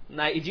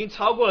 那已经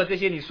超过了这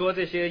些你说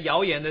这些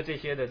谣言的这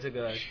些的这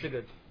个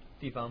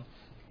地方。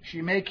 She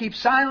may keep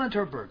silent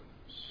her burdens,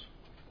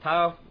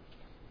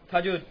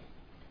 她就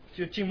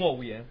静默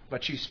无言，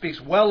 but she speaks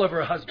well of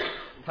her husband.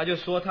 她就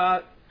说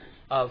她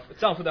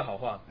丈夫的好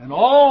话。 And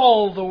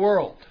all the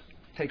world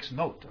takes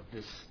note of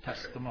this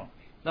testimony.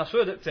 那所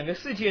有的整个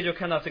世界就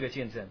看到这个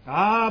见证。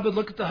 But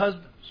look at the husbands.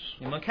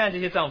 你们看这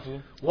些丈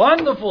夫，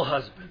 Wonderful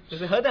husbands. 这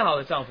是何等好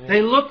的丈夫，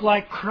 They look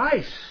like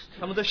Christ.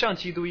 他们都像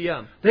基督一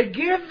样， They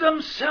give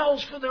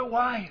themselves for their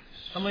wives.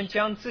 他们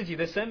将自己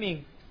的生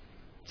命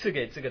赐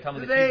给这个他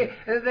们的妻 They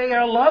子，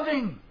 are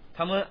loving.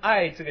 他们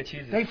爱这个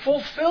妻子， They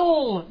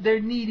fulfill their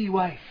needy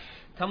wife.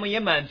 他们也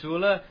满足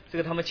了这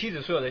个他们妻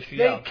子所有的需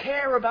They 要，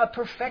 care about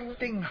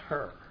perfecting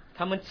her.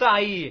 他们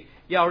在意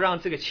要让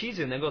这个妻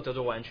子能够得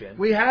到完全。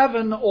 We have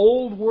an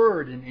old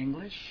word in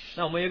English,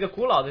 那我们有一个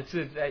古老的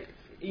字在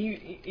英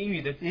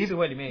语的智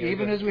慧里面有一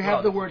个 even as 古 we 老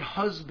have 的 the word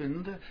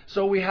husband,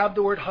 so we have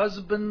the word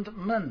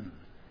husbandman.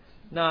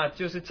 那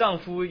就是丈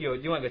夫有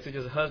另外一个字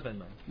就是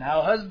husbandman。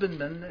 Now,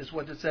 husbandman is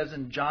what it says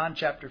in John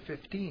chapter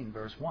 15,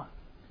 verse 1.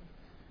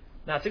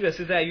 那这个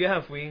是在约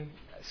翰福音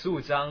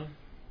15章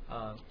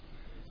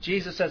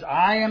Jesus says,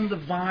 I am the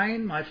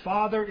vine, my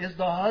Father is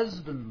the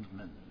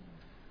husbandman.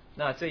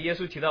 那这耶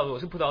稣提到我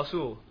是葡萄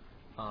树，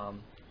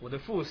我的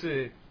父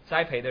是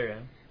栽培的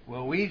人。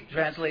 Well, we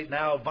translate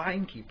now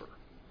vine keeper.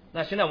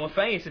 那现在我们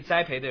翻译是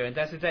栽培的人，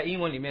但是在英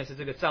文里面是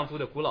这个丈夫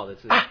的古老的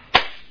字。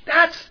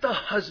 That's the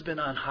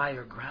husband on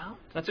higher ground.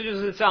 那这就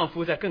是丈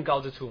夫在更高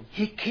之处，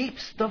 He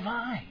keeps the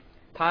vine.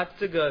 他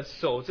这个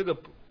守这个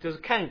就是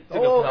看这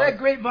个 Oh, 葡 that 萄。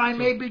 grapevine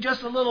may be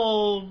just a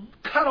little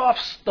cut off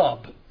stub.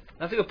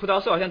 那这个葡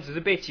萄树好像只是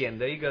被剪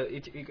的一个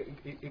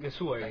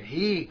树而 But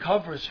已， he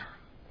covers her.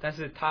 但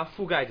是他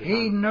覆盖着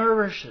He 她，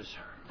 nourishes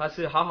her. 他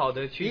是好好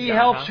的去 He 养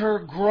helps 她，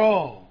 her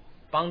grow,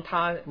 帮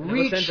她能够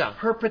生 reach 长，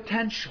 her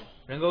potential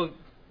能够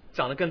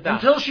长得更大，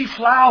 until she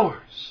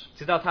flowers.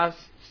 直到她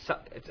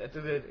这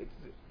个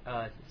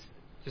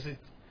就是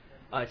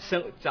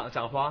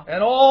长花。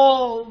 And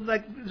all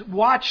like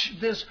watch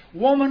this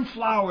woman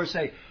flower,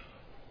 say,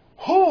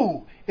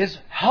 who is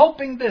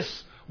helping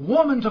this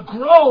woman to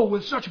grow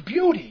with such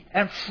beauty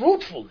and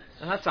fruitfulness?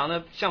 那她长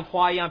得像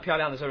花一样漂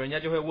亮的时候，人家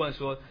就会问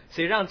说，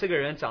谁让这个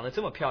人长得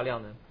这么漂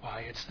亮呢？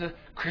 Why, it's the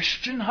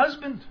Christian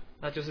husband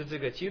那就是这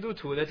个基督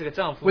徒的这个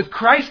丈夫， with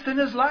Christ in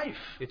his life.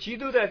 有基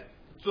督在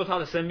做他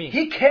的生命，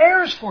 He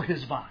cares for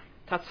his vine.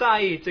 他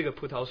在意这个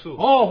葡萄树，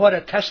 Oh, what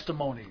a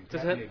testimony 这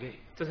that 是 may be.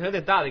 这是有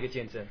点大的一个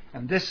见证。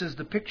 And this is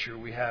the picture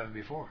we have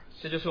before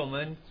us. 这就是我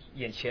们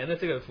眼前的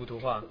这个幅图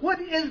画。 What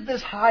is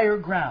this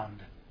higher ground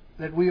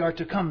that we are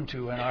to come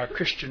to in our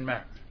Christian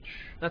marriage?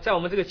 那在我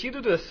们这个基督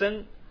的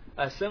生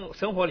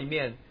活里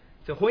面，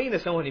这婚姻的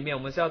生活里面，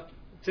我们是要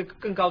这个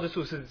更高的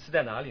处是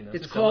在哪里呢？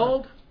 It's 是什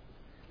么呢 called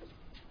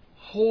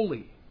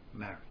holy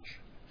marriage.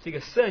 是一个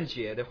圣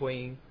洁的婚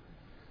姻。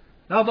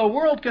 Now, the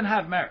world can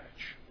have marriage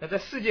那在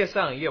世界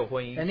上也有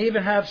婚姻， and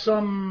even have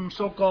some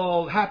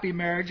so-called happy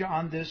marriage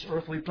on this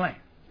earthly plane.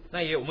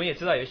 那我们也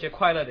知道有一些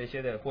快乐的一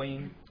些的婚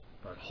姻，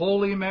 But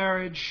holy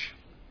marriage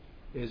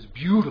is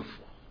beautiful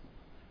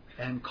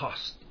and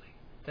costly.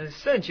 但是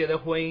圣洁的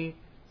婚姻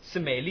是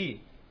美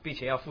丽，并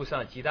且要付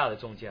上极大的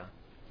重价。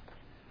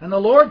 And the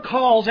Lord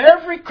calls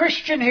every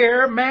Christian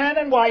here, man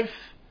and wife,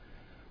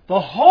 the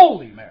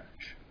holy marriage.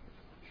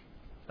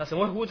 那神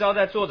会呼召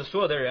在座的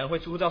所有的人，会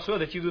呼召所有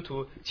的基督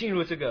徒进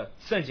入这个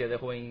圣洁的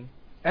婚姻。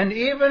 And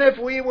even if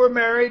we were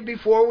married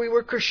before we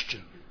were Christians,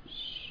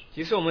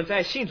 即使我们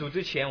在信主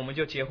之前我们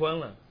就结婚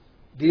了，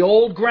 the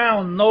old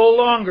ground no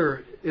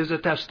longer is a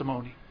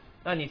testimony.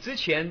 那你之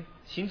前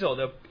行走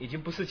的已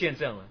经不是见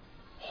证了。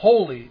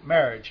 Holy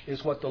marriage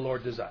is what the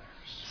Lord desires.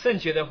 圣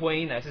洁的婚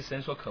姻乃是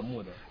神所渴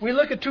慕的。 We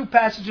look at two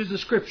passages of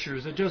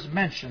scriptures that just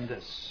mention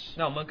this.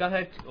 那我们刚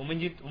才我们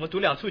读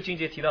两处经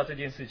节提到这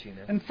件事情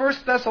呢。 In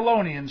 1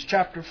 Thessalonians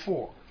chapter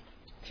 4,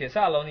 帖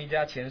撒罗尼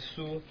迦前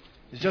书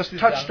it's just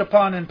touched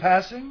upon in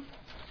passing.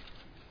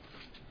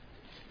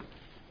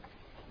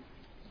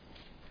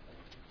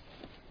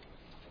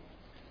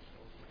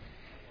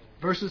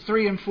 Verses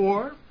 3 and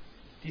 4.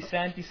 第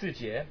3、第4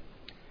节，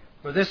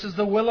 For this is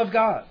the will of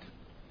God,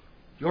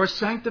 your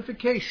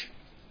sanctification.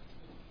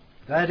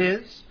 That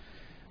is,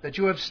 that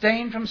you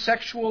abstain from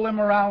sexual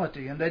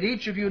immorality, and that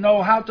each of you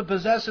know how to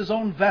possess his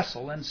own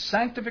vessel in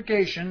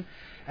sanctification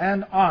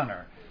and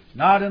honor,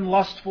 not in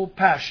lustful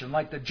passion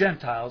like the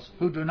Gentiles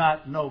who do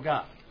not know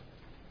God.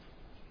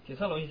 帖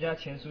撒罗尼迦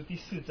前书第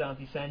4章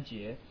第3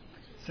节，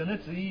神的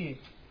旨意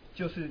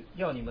就是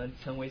要你们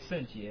成为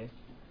圣洁，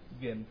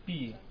远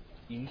避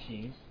淫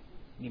行。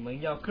你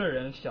们要个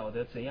人晓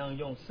得怎样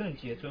用圣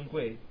洁尊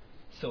贵，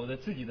守着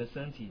自己的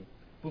身体，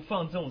不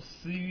放纵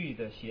私欲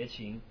的邪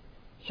情，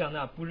像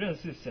那不认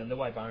识神的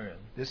外邦人。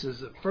 This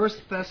is 1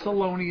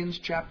 Thessalonians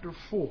chapter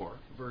 4,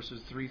 verses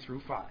 3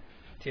 through 5.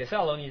 帖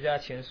撒罗尼迦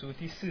前书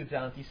第4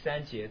章第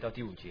3节到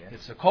第5节，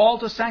 It's a call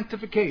to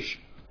sanctification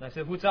那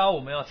是呼召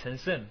我们要成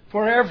圣，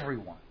 for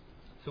everyone.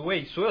 是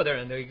为所有的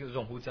人的一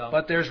种呼召。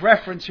 But there's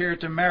reference here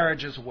to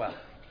marriage as well.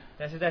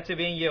 但是在这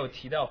边也有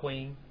提到婚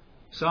姻。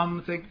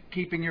 Some think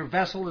keeping your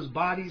vessel is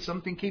body,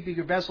 some think keeping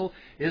your vessel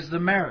is the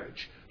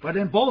marriage. But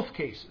in both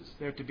cases,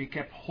 they're to be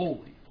kept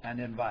holy and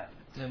inviolate.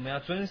 那我们要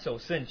遵守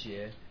圣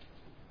洁。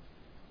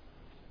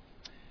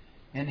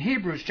 In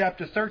Hebrews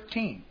chapter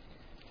 13,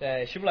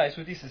 在希伯来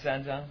书第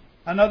13章，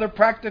 another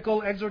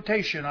practical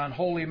exhortation on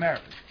holy marriage.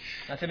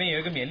 那这边有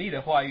一个勉励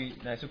的话语，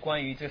乃是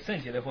关于这个圣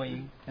洁的婚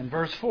姻。 In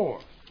verse 4.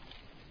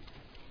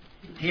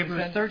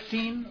 Hebrews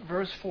 13,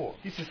 verse 4.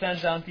 第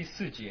13章第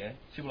4节，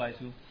希伯来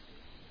书。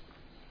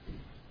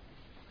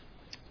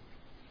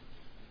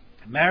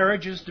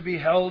 Marriage is to be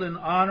held in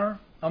honor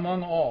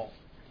among all,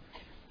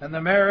 and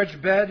the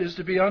marriage bed is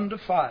to be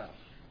undefiled.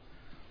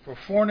 For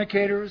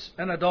fornicators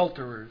and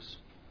adulterers,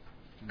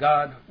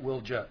 God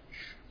will judge.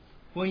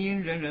 婚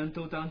姻人人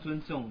都当尊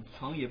重，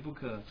床也不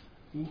可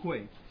污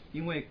秽，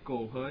因为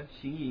苟合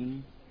行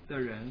淫的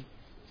人，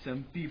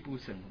神必不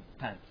审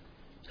判，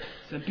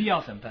神必要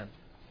审判。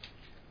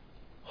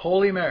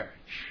 Holy marriage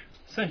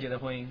圣洁的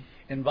婚姻，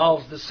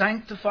 involves the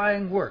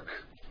sanctifying work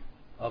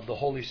of the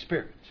Holy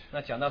Spirit.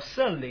 那讲到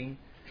圣灵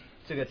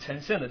这个成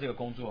圣的这个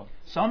工作，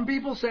 Some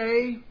people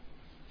say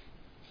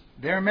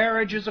their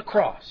marriage is a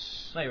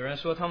cross. 那有人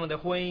说他们的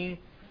婚姻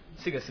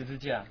是个十字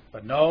架，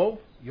 But no,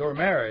 your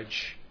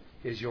marriage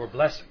is your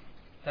blessing.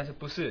 但是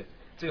不是，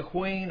这个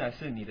婚姻乃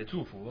是你的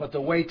祝福。 But the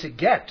way to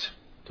get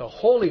to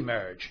holy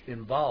marriage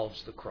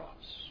involves the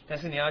cross. 但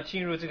是你要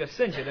进入这个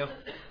圣洁的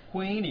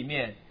婚姻里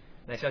面，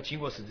乃是要经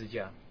过十字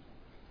架。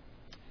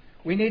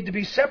 We need to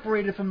be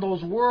separated from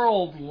those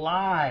world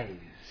lies,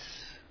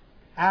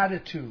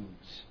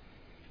 attitudes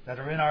that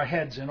are in our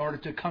heads in order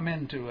to come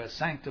into a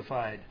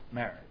sanctified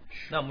marriage.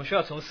 那我们需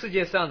要从世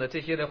界上的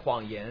这些的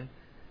谎言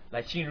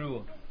来进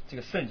入这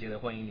个圣洁的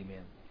婚姻里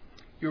面。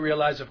 You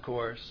realize, of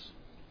course,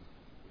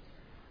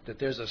 that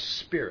there's a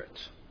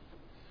spirit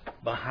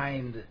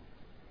behind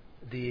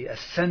the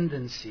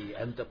ascendancy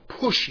and the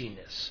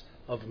pushiness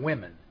of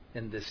women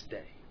in this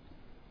day.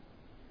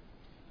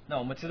 那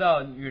我们知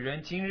道，女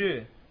人今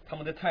日他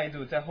们的态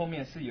度在后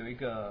面是有一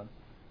个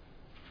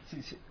是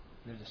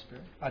there's a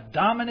spirit， A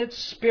dominant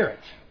spirit,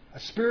 a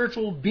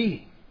spiritual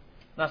being,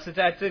 那是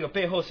在这个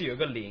背后是有一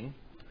个灵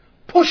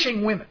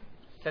pushing women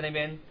在那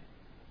边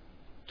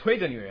推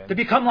着女人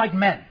to，become like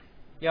men,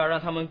 要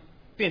让他们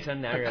变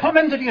成男 to 人， come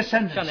into the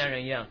像 ascendancy, 男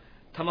人一样。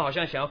他们好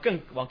像想要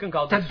往更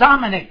高 to 的，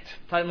 dominate,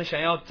 他们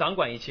想要掌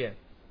管一切，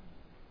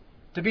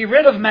 to be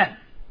rid of men.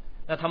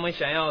 那他们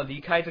想要离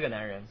开这个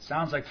男人，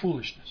 Sounds like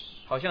foolishness,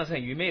 好像是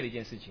很愚昧的一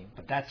件事情。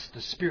 but that's the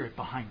spirit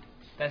behind it.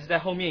 但是在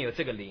后面有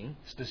这个灵，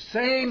 It's the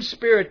same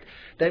spirit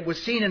that was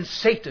seen in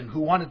Satan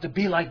who wanted to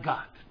be like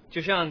God.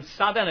 就像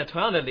撒旦的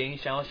同样的灵，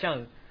想要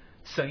像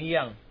神一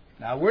样。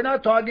 Now, we're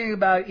not talking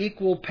about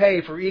equal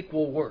pay for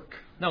equal work.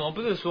 那我们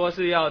不是说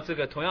是要这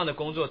个同样的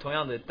工作、同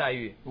样的待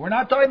遇， We're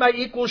not talking about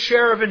equal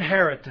share of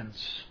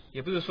inheritance.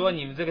 也不是说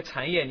你们这个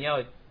产业你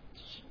要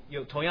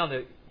有同样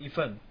的一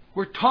份。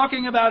 We're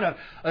talking about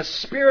a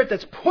spirit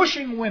that's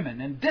pushing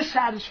women in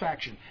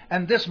dissatisfaction,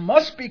 and this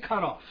must be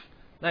cut off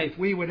那 if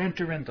we would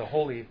enter into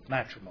holy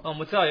matrimony. 我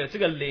们知道有这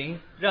个灵，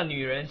让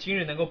女人今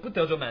日能够不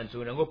得着满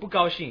足，能够不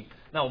高兴，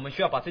那我们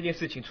需要把这件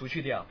事情除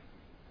去掉。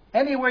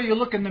 Anywhere you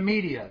look in the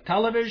media,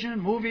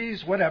 television,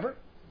 movies, whatever,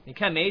 你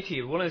看媒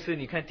体，无论是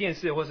你看电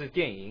视或是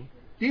电影，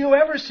 do you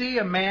ever see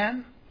a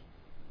man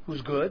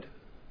who's good?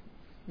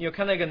 你有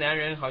看到一个男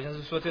人，好像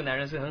是说这个男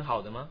人是很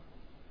好的吗？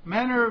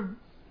 Men are...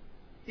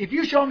 If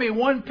you show me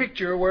one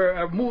picture where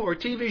a movie or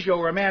TV show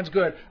where a man's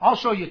good, I'll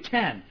show you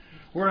 10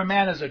 where a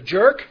man is a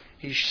jerk,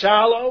 he's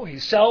shallow,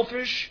 he's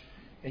selfish,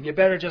 and you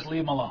better just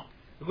leave him alone.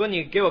 如果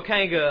你给我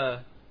看一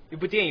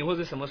部电影或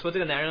者什么说这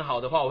个男人好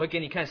的话，我会给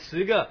你看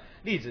10个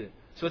例子，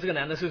说这个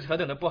男的是何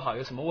等的不好，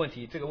有什么问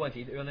题，这个问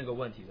题有那个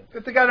问题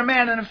的。 If they got a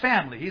man in a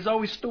family, he's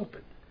always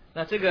stupid.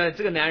 那这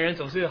个男人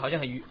总是好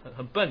像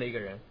很笨的一个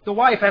人， The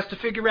wife has to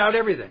figure out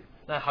everything.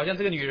 那好像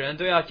这个女人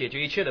都要解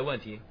决一切的问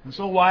题， And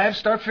so wives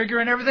start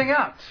figuring everything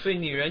out. 所以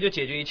女人就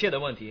解决一切的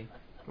问题。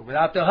 But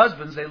without their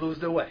husbands, they lose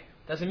their way.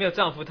 但是没有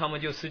丈夫，他们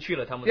就失去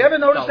了他们 You ever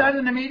的 notice 道 that 路。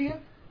 in the media?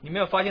 你没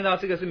有发现到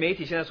这个是媒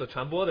体现在所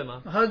传播的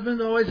吗？ The husband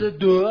always says,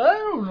 I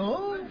don't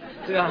know.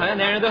 这个好像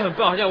男人都很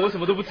笨，好像我什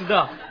么都不知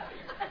道。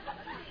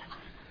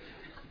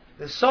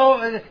 So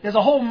there's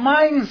a whole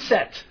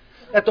mindset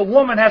that the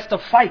woman has to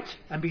fight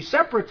and be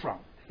separate from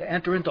to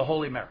enter into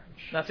holy marriage.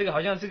 那这个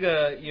好像这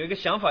个有一个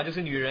想法，就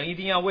是女人一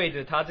定要为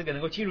着她这个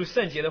能够进入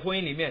圣洁的婚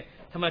姻里面，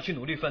他们要去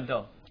努力奋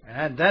斗。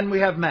 And then we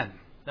have men.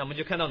 那我们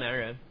就看到男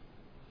人，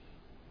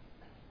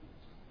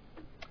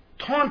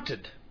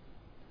 taunted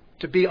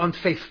to be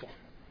unfaithful.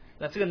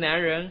 那这个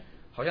男人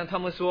好像他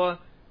们说，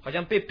好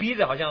像被逼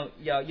着，好像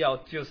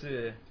就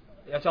是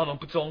要叫他们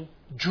不忠。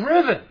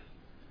Driven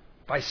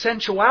by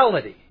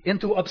sensuality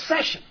into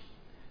obsession.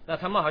 那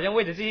他们好像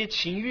为着这些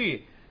情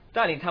欲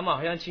带领他们，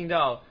好像进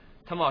到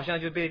他们好像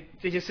就被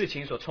这些事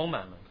情所充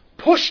满了。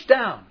Pushed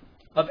down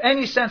of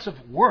any sense of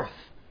worth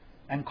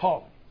and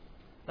calling.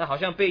 那好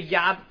像被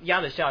压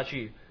了下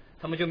去，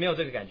他们就没有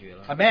这个感觉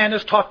了。A man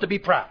is taught to be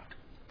proud.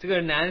 这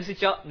个男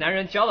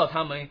人教导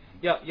他们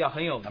要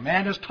很有。A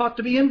man is taught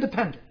to be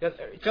independent. 要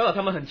教导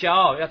他们很骄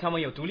傲，要他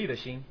们有独立的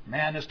心。A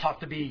man is taught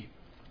to be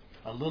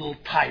a little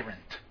tyrant.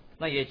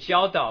 那也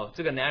教导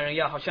这个男人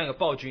要好像个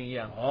暴君一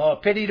样。Oh,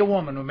 pity the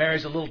woman who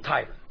marries a little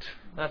tyrant.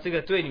 那这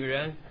个对女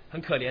人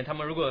很可怜，他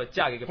们如果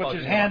嫁给一个暴 Puts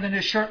君 his hand in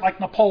his shirt like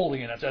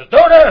Napoleon and says, "Do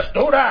this,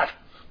 do that.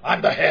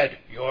 I'm the head.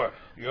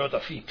 You're the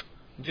feet."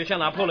 你就像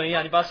拿破仑一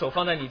样，你把手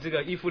放在你这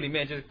个衣服里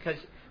面，就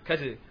开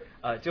始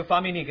就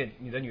发命令给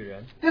你的女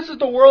人。This is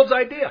the world's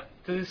idea.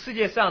 这是世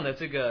界上的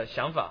这个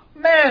想法。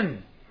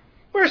Men,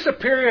 we're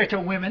superior to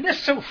women. They're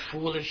so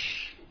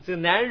foolish. 这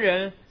个男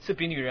人是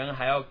比女人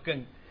还要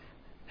更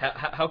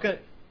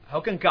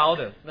高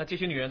的，那这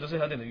些女人都是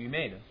何等的愚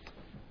昧的。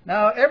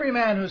Now, every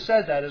man who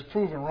says that is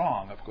proven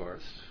wrong, of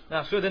course.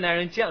 那所有的男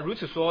人如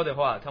此说的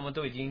话，他们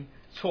都已经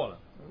错了。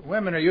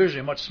Women are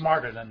usually much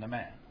smarter than the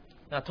man.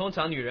 那通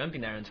常女人比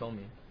男人聪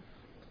明。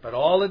But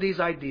all of these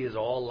ideas,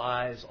 all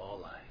lies, all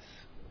lies.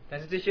 但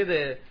是这些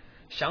的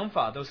想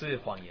法都是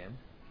谎言。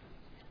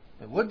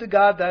But would to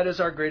God that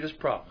is our greatest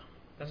problem.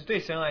 但是对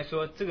神来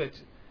说，这个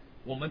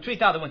我们最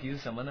大的问题是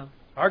什么呢？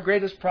 Our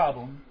greatest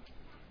problem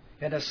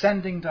in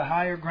ascending to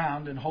higher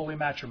ground in holy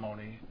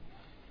matrimony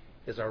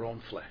is our own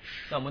flesh.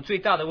 那我们最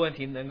大的问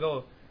题能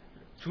够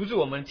阻止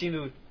我们进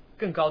入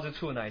更高之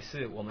处，乃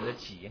是我们的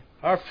己。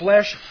Our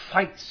flesh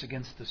fights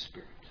against the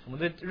Spirit. 我们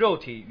的肉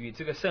体与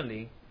这个圣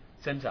灵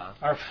挣扎。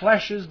Our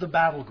flesh is the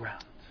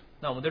battleground.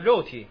 那我们的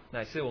肉体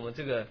乃是我们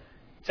这个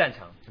战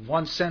场。In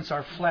one sense,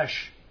 our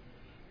flesh,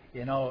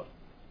 in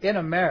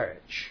a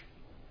marriage,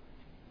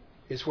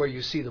 is where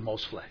you see the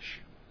most flesh.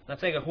 那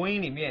在一个婚姻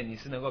里面，你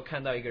是能够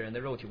看到一个人的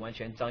肉体完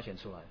全彰显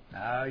出来。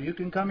Now, you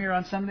can come here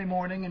on Sunday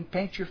morning and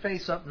paint your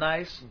face up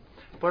nice,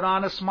 put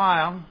on a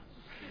smile,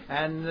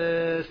 and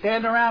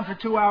stand around for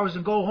 2 hours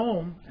and go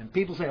home, and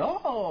people say,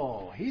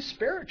 "Oh, he's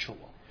spiritual."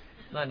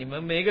 那你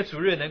们每一个主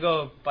日能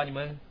够把你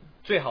们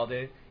最好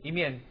的一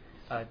面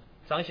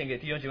彰显给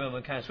弟兄姐妹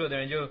们看，所有的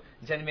人就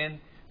你在那边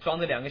装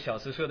着2个小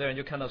时，所有的人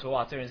就看到说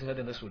哇，这人是何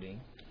等的属灵。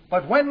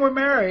But when we're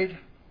married,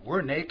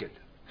 we're naked.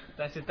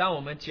 但是当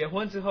我们结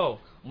婚之后，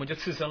我们就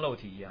赤身肉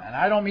体一样。And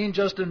I don't mean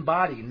just in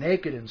body,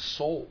 naked in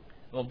soul.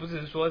 我不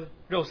是说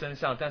肉身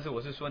上，但是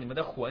我是说你们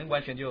的魂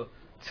完全就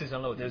赤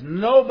身肉体。 There's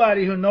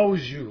nobody who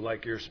knows you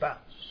like your spouse.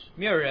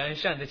 没有人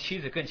像你的妻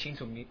子更清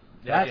楚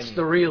了解 That's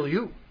the 你， real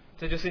you.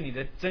 这就是你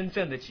的真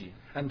正的己。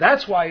 And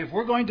that's why if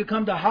we're going to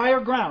come to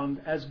higher ground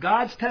as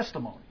God's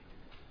testimony,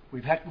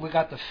 we've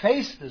got to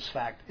face this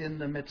fact in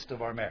the midst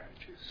of our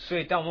marriages. 所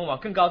以当我们往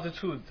更高之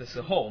处的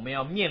时候，我们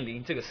要面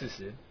临这个事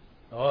实。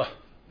 Oh,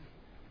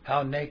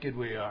 how naked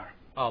we are.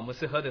 我们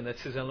是何等的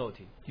赤身肉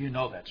体。 You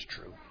know that's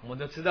true. 我们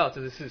都知道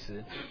这是事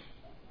实。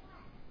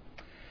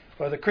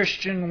 For the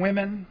Christian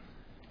women,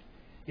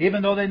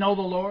 even though they know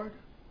the Lord,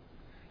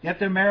 yet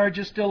their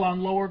marriage is still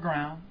on lower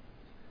ground.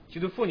 基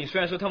督妇女虽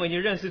然说他们已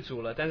经认识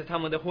主了，但是他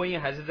们的婚姻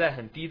还是在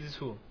很低之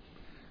处，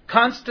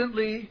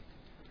 Constantly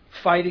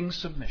fighting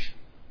submission.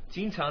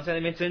 经常在那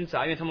边挣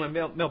扎，因为他们没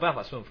有办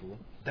法顺服，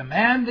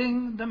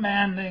 Demanding.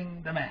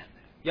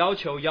 要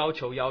求，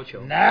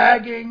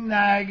 Nagging.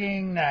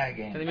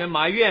 在那边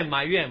埋怨。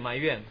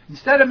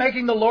 Instead of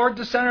making the Lord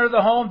the center of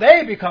the home,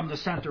 they become the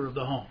center of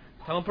the home.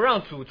 他们不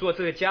让主做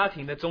这个家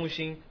庭的中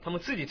心，他们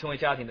自己成为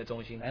家庭的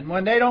中心。 And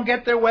when they don't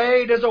get their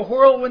way, there's a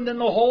whirlwind in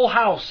the whole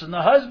house, and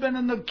the husband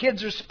and the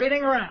kids are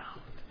spinning around.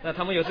 那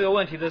他们有这个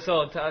问题的时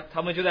候，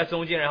他们就在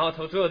中间，然后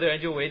所有的人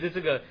就围着这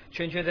个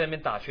圈在那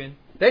边打圈。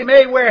 They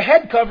may wear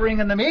head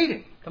covering in the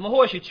meeting, 他们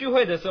或许聚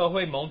会的时候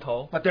会蒙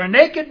头， but they're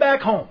naked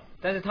back home.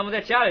 但是他们在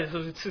家里的时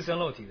候是赤身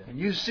肉体的， And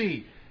you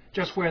see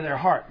just where their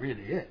heart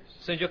really is.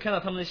 所以就看到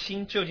他们的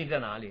心究竟在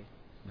哪里。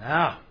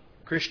 Now,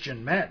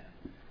 Christian men,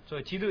 所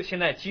以现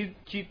在基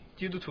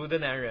督徒的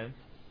男人，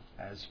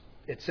 as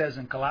it says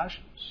in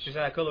Colossians, 就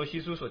像在哥罗西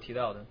书所提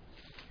到的，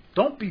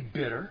 don't be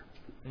bitter.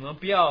 你们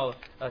不要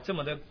这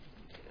么的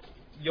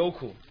忧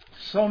苦。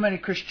 So many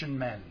Christian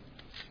men,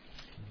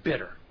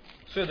 bitter,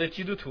 所有的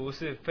基督徒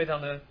是非常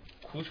的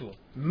苦楚，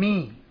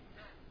 mean,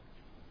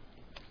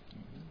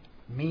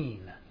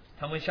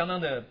 他们相当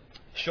的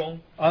凶，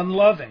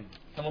 unloving,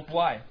 他们不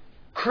爱，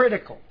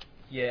 critical,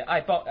 也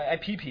爱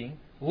批评，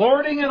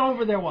 lording it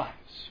over their wives.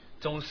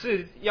 总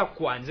是要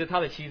管着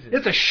他的妻子，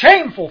 It's a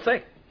shameful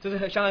thing 这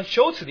是相当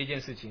羞耻的一件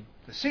事情。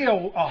 to see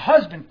a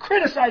husband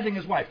criticizing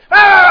his wife,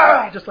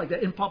 just like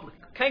that in public.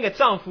 看一个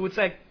丈夫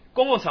在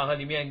公共场合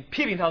里面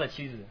批评他的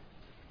妻子，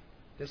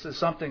 This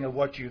is something of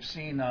what you've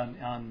seen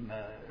on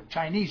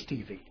Chinese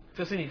TV.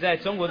 这是你在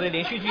中国的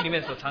连续剧里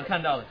面所常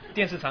看到的，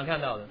电视常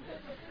看到的。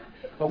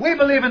But we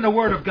believe in the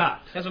Word of God.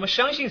 但是我们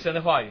相信神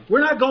的话语， We're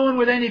not going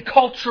with any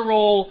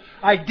cultural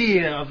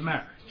idea of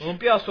marriage. 我们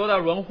不要说到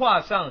文化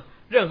上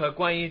任何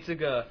关于这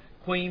个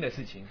婚姻的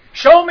事情。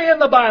 Show me in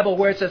the Bible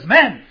where it says,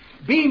 men,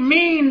 be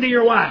mean to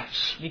your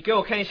wives. 你给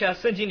我看一下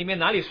圣经里面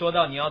哪里说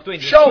到你要对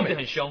你的 Show 妻 me. 子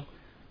很凶？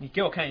你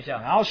给我看一 And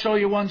下， I'll show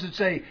you ones that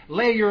say,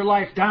 lay your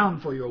life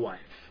down for your wife.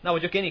 那我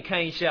就给你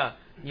看一下，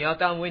你要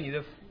当为你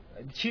的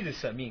妻子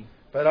舍命。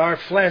 But our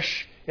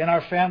flesh in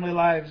our family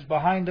lives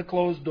behind the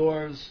closed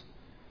doors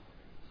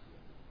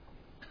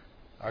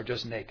are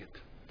just naked.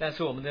 但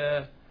是我们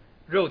的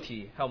肉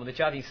体还有我们的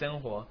家庭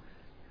生活，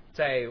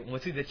在我们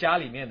自己的家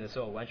里面的时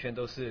候，完全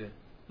都是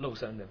肉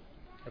身的。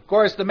 Of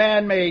course, the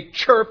man may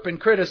chirp and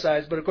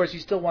criticize, but of course he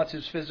still wants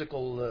his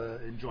physical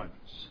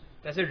enjoyments.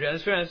 但是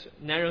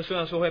男人虽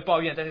然说会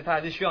抱怨，但是他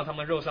还是希望他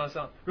们肉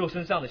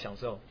身上的享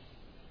受。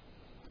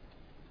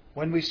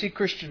 When we see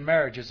Christian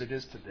marriage as it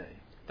is today,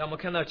 当我们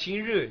看到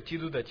今日基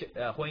督的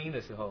婚姻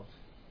的时候，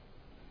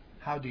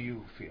 how do you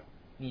feel?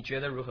 你觉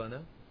得如何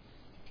呢？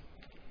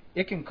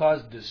 It can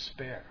cause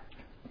despair.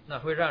 那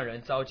会让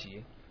人着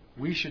急。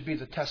 We should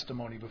be the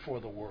testimony before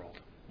the world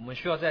我们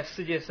需要在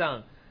世界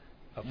上，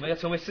我们要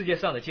成为世界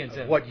上的见 of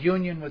证。 what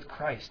union with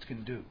Christ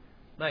can do.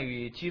 那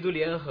与基督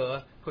联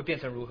合会变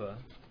成如何？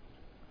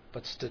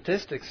 But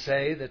statistics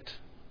say that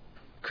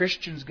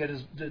Christians get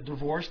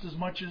divorced as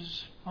much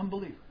as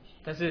unbelievers.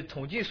 但是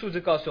统计数字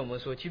告诉我们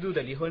说，基督徒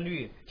的离婚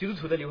率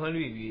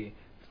与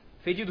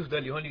非基督徒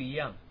的离婚率一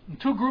样。 And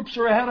two groups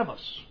are ahead of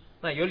us.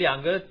 那有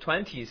两个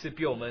团体是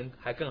比我们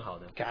还更好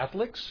的，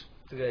 Catholics,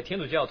 这个天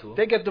主教徒，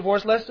 they get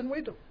divorced less than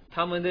we do.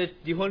 他们的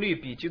离婚率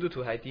比基督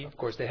徒还低。 Of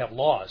course, they have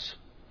laws.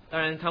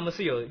 当然他们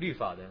是有律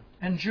法的，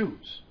 And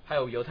Jews. 还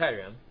有犹太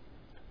人。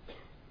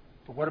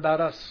 But what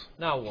about us?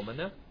 那我们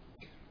呢？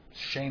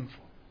 It's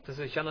shameful. 这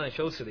是相当的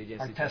羞耻的一件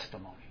Our 事情。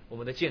 testimony 我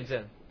们的见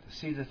证， to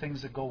see the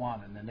things that go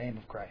on in the name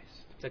of Christ.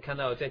 在看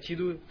到在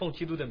奉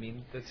基督的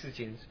名的事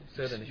情，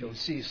何等的羞 You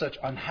耻！ see such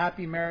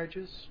unhappy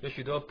marriages. 有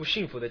许多不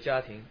幸福的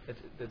家庭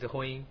的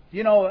婚姻。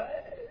 You know,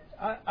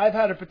 I've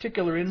had a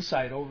particular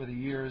insight over the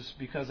years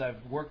because I've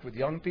worked with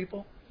young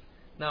people.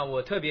 那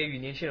我特别与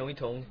年轻人一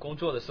同工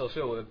作的时候，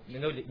所以我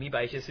能够明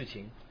白一些事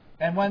情。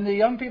 And when the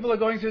young people are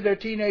going through their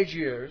teenage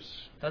years,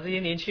 当这些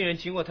年轻人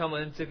经过他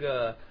们这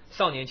个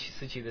少年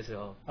时期的时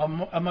候， a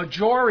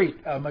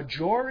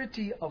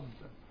majority of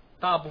them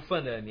大部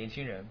分的年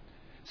轻人，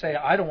 say,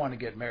 I don't want to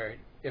get married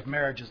if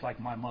marriage is like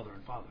my mother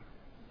and father.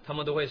 他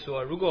们都会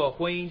说，如果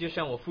婚姻就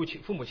像我父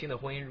母亲的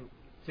婚姻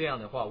这样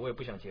的话，我也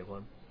不想结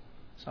婚。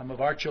 Some of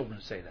our children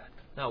say that.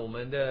 那我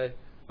们的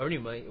儿女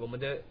们，我们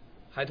的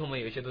孩童们，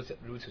有一些都是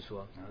如此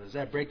说。 Now, does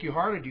that break your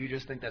heart, or do you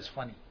just think that's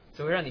funny?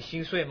 这会让你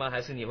心碎吗？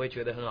还是你会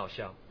觉得很好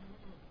笑？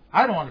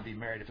 I don't want to be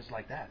married if it's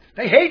like that.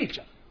 They hate each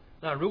other.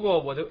 那如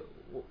果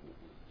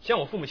像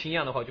我父母亲一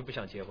样的话，我就不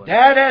想结婚。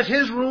 Dad has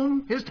his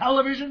room, his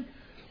television.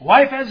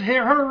 Wife has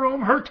her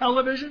room, her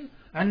television,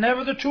 and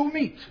never the two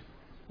meet.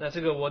 那这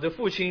个我的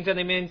父亲在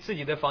那边自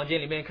己的房间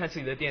里面看自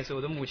己的电视，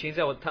我的母亲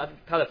在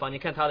他的房间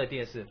看他的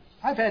电视。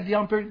 I've had the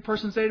young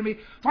person say to me,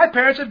 my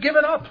parents have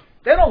given up.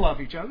 They don't love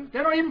each other.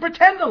 They don't even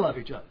pretend to love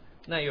each other.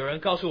 那有人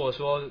告诉我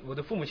说，我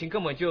的父母亲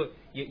根本就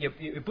也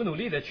不努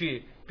力的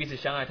去彼此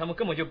相爱，他们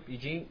根本就已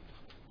经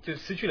就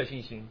失去了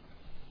信心。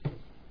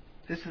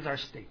 This is our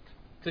state.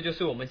 这就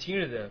是我们今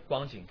日的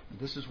光景。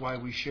 This is why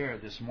we share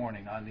this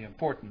morning on the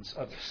importance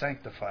of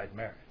sanctified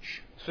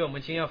marriage. 所以我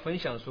们今天要分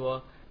享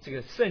说，这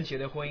个圣洁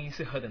的婚姻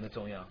是何等的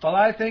重要。 But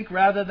I think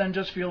rather than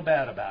just feel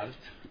bad about it,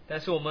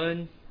 但是我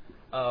们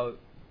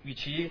与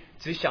其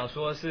只想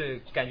说是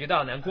感觉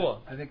到难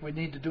过， I think we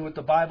need to do what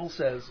the Bible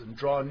says and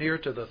draw near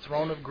to the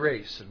throne of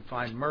grace and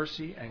find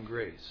mercy and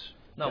grace.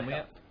 那我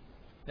们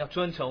要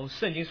遵从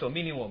圣经所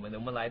命令我们的，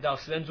我们来到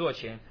施恩座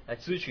前来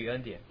支取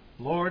恩典。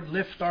 Lord,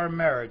 lift our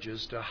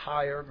marriages to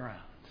higher ground.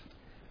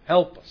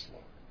 Help us,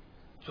 Lord.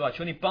 主啊，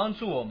求你帮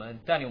助我们，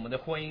带领我们的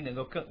婚姻能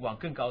够往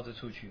更高之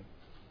处去。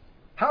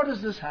 How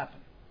does this happen?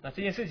 那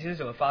这件事情是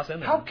怎么发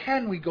生的 How 呢？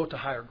 can we go to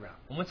higher ground?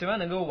 我们怎么样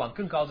能够往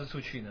更高之处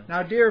去呢？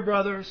 Now, dear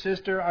brother,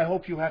 sister, I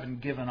hope you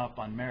haven't given up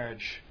on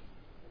marriage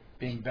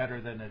being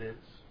better than it is.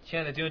 亲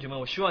爱的弟兄姐妹，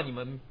我希望你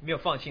们没有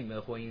放弃你们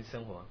的婚姻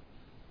生活。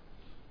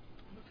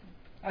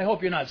 I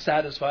hope you're not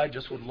satisfied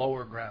just with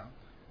lower ground.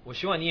 我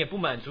希望你也不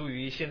满足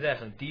于现在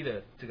很低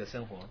的这个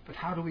生活。 But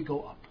how do we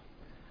go up?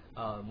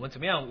 我们怎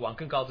么样往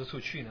更高之处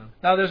去呢？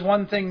 Now, there's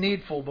one thing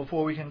needful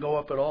before we can go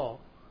up at all.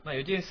 那有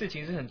一件事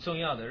情是很重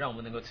要的，让我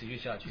们能够持续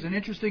下去 There's。an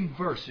interesting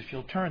verse, if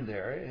you'll turn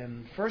there,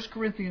 in 1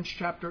 Corinthians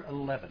chapter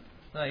 11.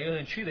 那有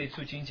很趣的一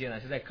处经节呢，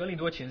是在哥林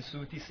多前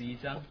书第11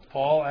章。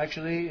 Paul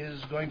actually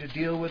is going to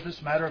deal with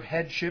this matter of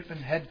headship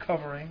and head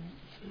covering.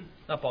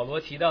 那保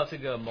罗提到这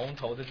个蒙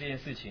头的这件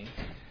事情，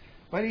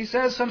 But he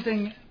says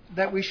something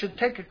that we should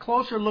take a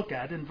closer look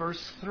at in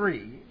verse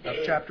 3 of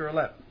chapter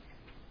 11.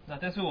 那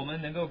但是我们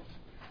能够，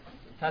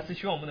他是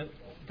希望我们能，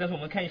但是我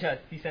们看一下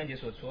第3节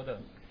所说的，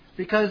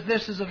 Because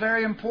this is a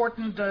very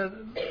important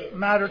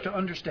matter to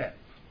understand.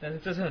 但是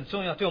这是很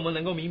重要，对我们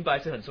能够明白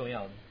是很重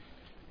要的。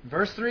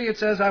Verse 3, it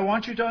says, I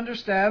want you to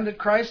understand that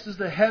Christ is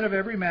the head of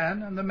every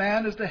man, and the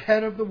man is the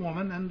head of the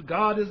woman, and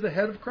God is the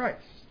head of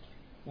Christ.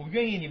 我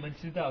愿意你们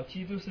知道，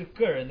基督是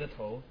个人的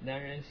头，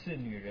男人是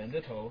女人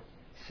的头，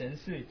神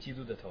是基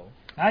督的头。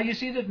Now you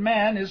see that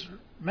man is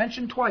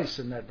mentioned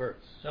twice in that verse.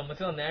 那我们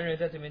知道男人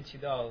在这边提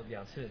到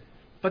2次，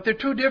 But they're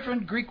two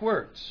different Greek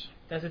words.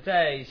 但是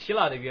在希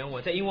腊的原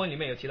文，在英文里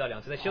面有提到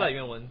2次，在希腊的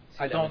原文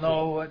是 I 2 don't 次。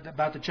 know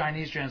about the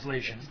Chinese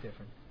translation. It's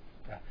different.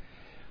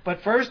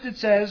 But first it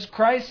says,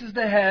 Christ is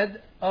the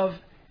head of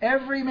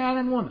every man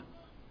and woman.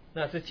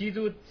 那这基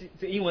督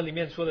这英文里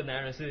面说的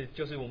男人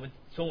就是我们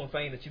中文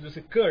翻译的基督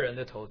是个人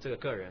的头，这个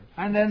个人。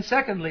And then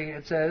secondly,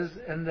 it says,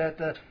 and that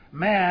the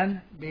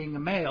man, being a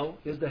male,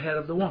 is the head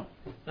of the woman.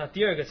 那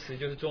第二个词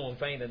就是中文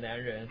翻译的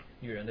男人、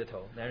女人的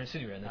头，男人是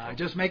女人的 I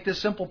头。 just make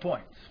this simple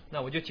point.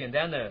 那我就简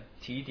单的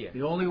提一点，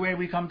 The only way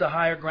we come to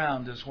higher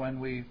ground is when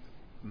we,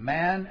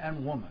 man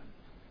and woman,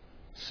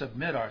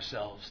 submit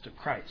ourselves to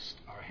Christ,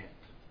 our head.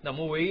 那我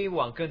们唯一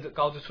往更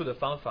高之处的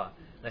方法，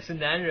乃是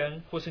男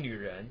人或是女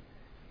人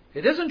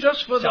It isn't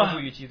just for 降服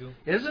于 the 基督。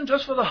 it isn't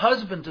just for the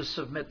husband to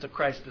submit to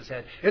Christ as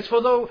head. It's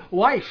for the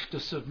wife to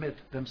submit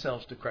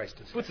themselves to Christ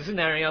as 不 head. 只是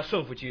男人要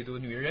顺服基督，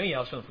女人也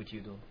要顺服基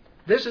督，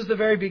 This is the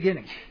very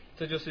beginning.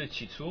 这就是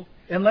起初。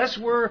 Unless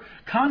we're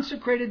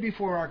consecrated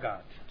before our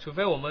God, 除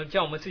非我们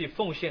将我们自己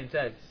奉献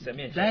在神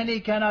面 then 前，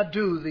 He cannot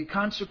do the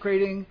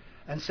consecrating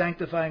and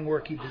sanctifying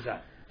work He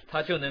desires.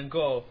 他就能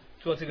够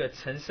做这个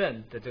成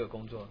圣的这个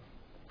工作。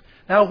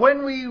 Now,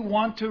 when we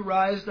want to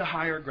rise to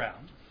higher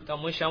ground, 当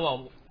我们想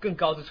往更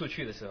高之处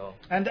去的时候，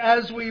 and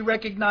as we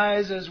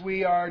recognize as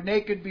we are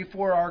naked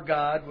before our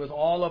God with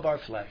all of our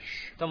flesh,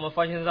 当我们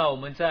发现到我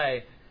们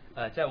在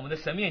我们的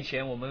神面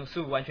前，我们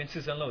是完全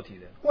赤身肉体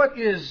的。 what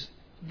is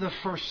the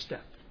first step?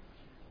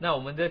 那我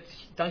们的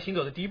当行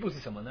走的第一步是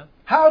什么呢？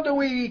 How do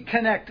we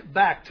connect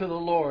back to the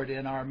Lord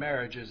in our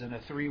marriages in a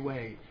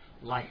three-way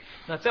life?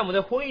 那在我们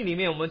的婚姻里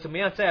面，我们怎么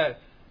样在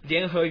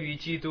联合于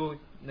基督，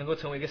能够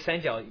成为一个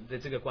三角的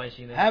这个关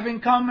系呢？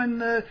 Having come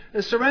and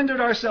surrendered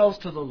ourselves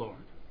to the Lord,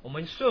 我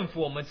们顺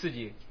服我们自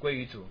己归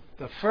于主。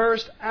 the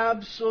first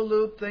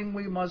absolute thing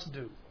we must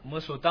do 我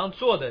们所当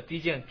做的第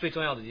一件最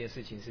重要的一件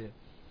事情是，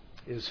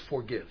 is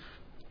forgive.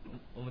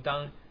 我们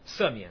当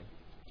赦免。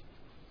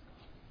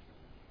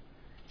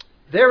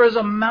 There is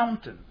a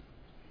mountain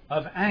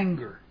of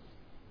anger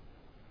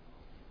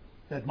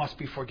that must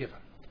be forgiven.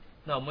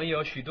 那我们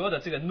有许多的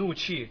这个怒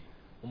气，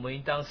我们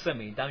应当赦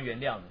免，应当原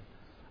谅的。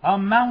 A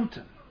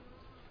mountain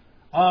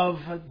of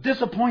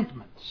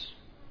disappointments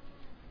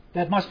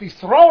that must be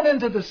thrown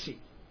into the sea.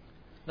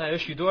 那有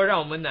许多让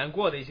我们难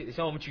过的一些，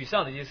像我们沮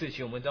丧的一些事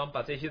情，我们都要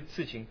把这些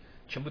事情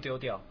全部丢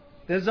掉。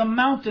 There's a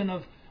mountain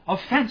of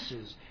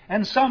offenses,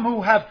 and some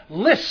who have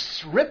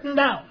lists written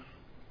down.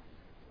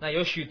 那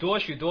有许多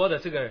的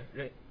这个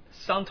人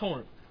伤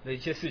痛的一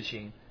些事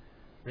情，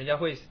人家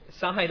会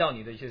伤害到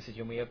你的一些事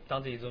情，我们也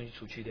当这些东西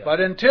除去掉。 But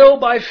until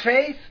by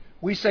faith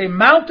we say,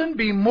 mountain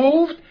be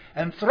moved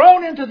and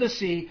thrown into the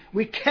sea,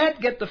 we can't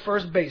get the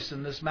first base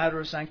in this matter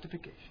of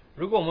sanctification.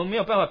 如果我们没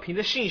有办法凭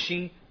着信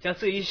心将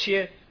这一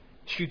些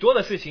许多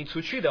的事情除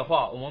去的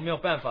话，我们没有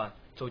办法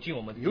走进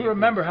我们的第一 You 步。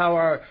 remember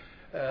how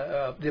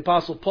the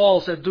Apostle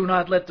Paul said, do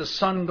not let the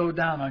sun go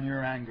down on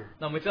your anger.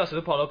 那我们知道使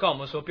徒保罗告我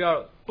们说，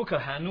不可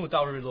含怒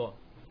到日落。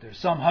 There's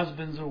some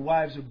husbands or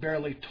wives who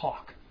barely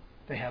talk.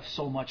 They have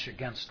so much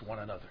against one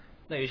another.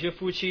 那有些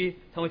夫妻，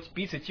他们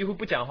彼此几乎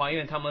不讲话，因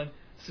为他们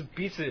是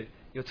彼此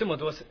有这么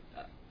多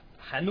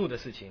含怒的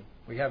事情。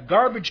 We have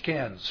garbage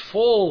cans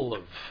full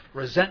of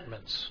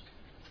resentments.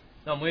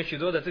 那我们有许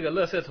多的这个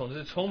垃圾桶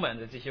是充满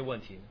着这些问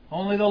题。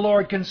 Only the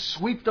Lord can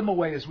sweep them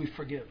away as we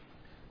forgive.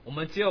 我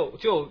们就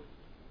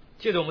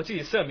借着我们自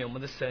己赦免，我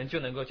们的神就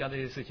能够将这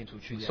些事情除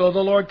去掉。 So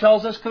the Lord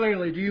tells us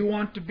clearly, do you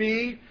want to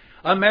be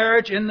a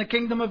marriage in the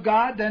kingdom of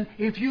God? Then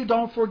if you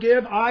don't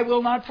forgive, I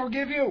will not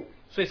forgive you.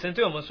 所以神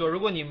对我们说，如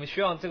果你们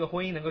希望这个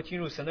婚姻能够进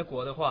入神的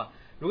国的话，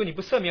如果你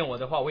不赦免我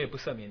的话，我也不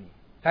赦免你。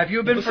 Have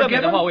you 你 been 不赦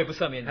免的话，我 forgiven? 也不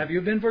赦免 Have 你。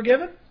 you been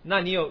forgiven? 那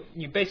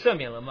你被赦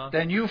免了吗？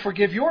 Then you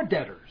forgive your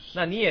debtors.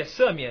 那你也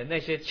赦免那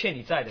些欠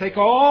你债的 Take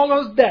人， all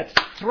those debts,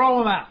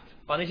 throw them out.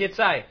 把那些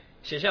债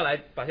写下来，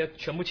把它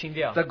全部清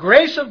掉。 The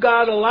grace of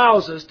God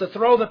allows us to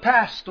throw the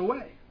past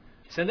away.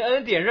 神的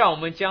恩典让我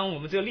们将我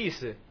们这个历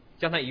史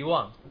将它遗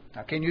忘。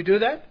 Now, can you do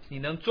that? 你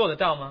能做得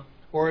到吗？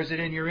 Or is it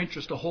in your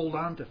interest to hold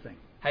on to things?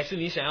 还是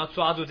你想要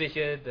抓住这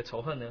些的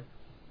仇恨呢？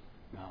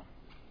 No.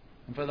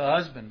 And for the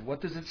husband, what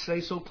does it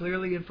say so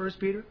clearly in 1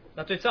 Peter?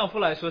 那对丈夫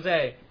来说，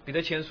在彼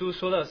得前书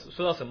说到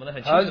什么呢？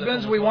很清楚的跟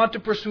我 Husbands, 们 we 说 want to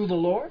pursue the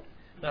Lord,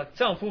 那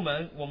丈夫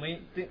们，我们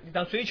应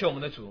当追求我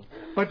们的主，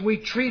 but we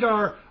treat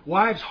our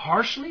wives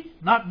harshly,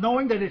 not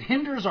knowing that it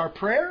hinders our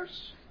prayers.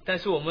 但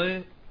是我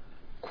们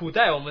苦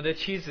待我们的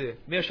妻子，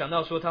没有想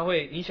到说它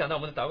会影响到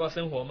我们的祷告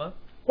生活吗？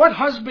 What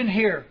husband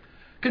here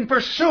can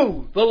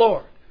pursue the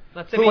Lord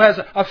那这 who 边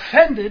has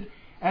offended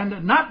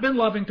and not been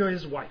loving to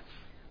his wife?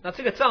 那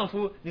这个丈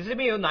夫，你这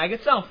边有哪一个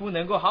丈夫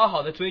能够好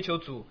好的追求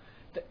主？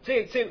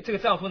这个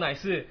丈夫乃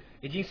是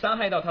已经伤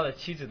害到他的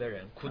妻子的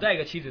人，苦待一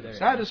个妻子的人。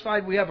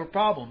 Satisfied we have a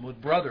problem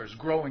with brothers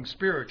growing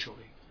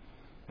spiritually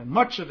And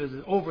much of it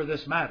is over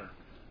this matter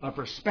of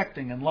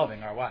respecting and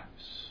loving our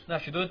wives. 那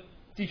许多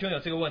弟兄有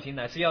这个问题，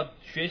乃是要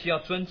学习要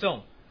尊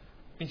重，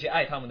并且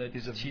爱他们的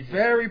These are 妻子，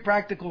 very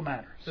practical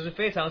matters. 这是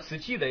非常实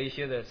际的一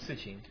些的事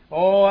情。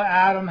Oh,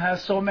 Adam has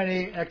so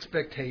many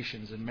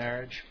expectations in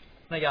marriage.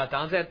 那亚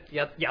当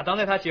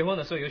在他结婚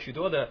的时候有许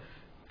多的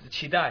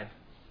期待，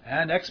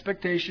 And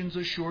expectations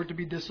are sure to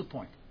be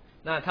disappointed.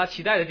 那他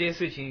期待的这些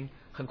事情，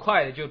很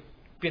快的就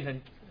变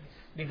成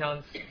令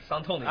他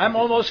伤痛的一件 I'm 事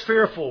情。 almost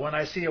fearful when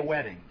I see a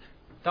wedding.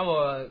 当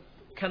我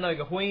看到一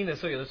个婚姻的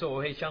时候，有的时候我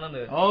会相当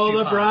的 Oh, 惧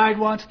the 怕。 bride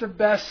wants the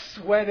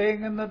best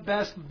wedding and the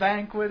best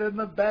banquet and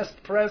the best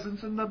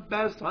presents and the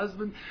best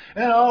husband.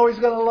 And oh, he's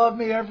going to love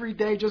me every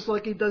day just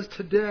like he does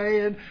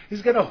today. And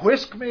he's going to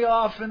whisk me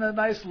off in a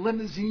nice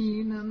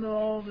limousine and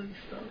all this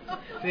stuff.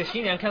 这个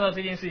新娘看到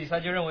这件事情，她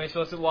就认为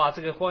说是哇，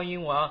这个婚姻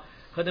我要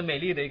何等美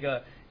丽的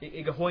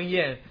一个婚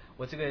宴，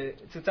我这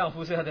丈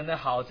夫是何等的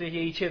好，这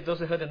些一切都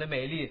是何等的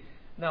美丽。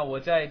那我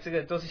在这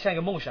个都是像一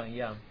个梦想一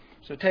样。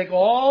 So take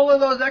all of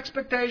those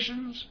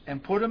expectations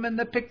and put them in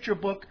the picture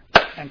book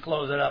and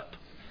close it up.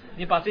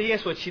 你把这些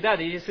所期待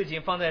的一些事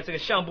情放在这个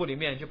相簿里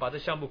面，就把这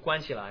相簿关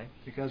起来。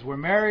 Because we're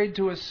married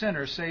to a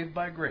sinner saved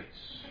by grace.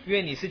 因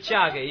为你是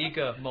嫁给一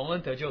个蒙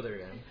恩得救的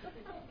人。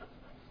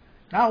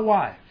 Now,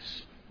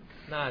 wives.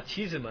 那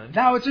妻子们，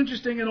 Now, it's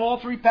interesting in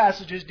all three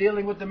passages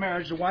dealing with the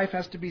marriage, the wife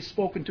has to be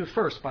spoken to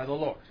first by the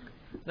Lord.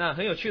 那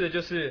很有趣的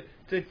就是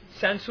这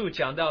三处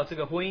讲到这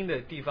个婚姻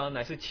的地方，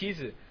乃是妻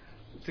子。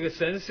这个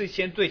神是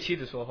先对妻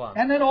子说话。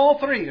 And in all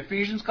three,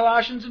 Ephesians,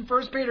 Colossians, and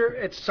 1 Peter,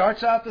 it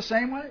starts out the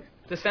same way.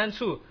 这三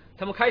处，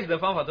他们开始的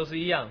方法都是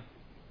一样。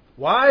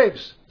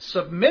 Wives,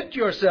 submit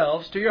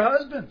yourselves to your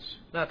husbands.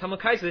 那他们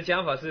开始的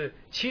讲法是：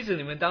妻子，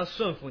你们当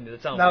顺服你的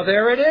丈夫。 Now,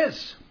 there it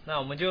is. 那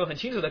我们就很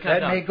清楚的看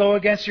That 到， may go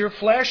against your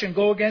flesh and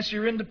go against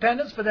your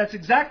independence, but that's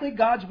exactly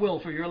God's will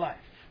for your life.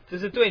 这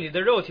是对你的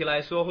肉体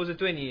来说，或是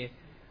对你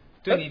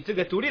这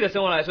个独立的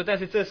生活来说，但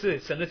是这是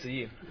神的旨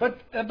意。But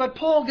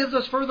Paul gives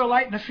us further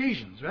light in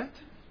Ephesians, right?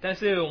 但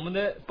是我们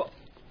的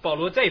保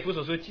罗在以弗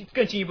所书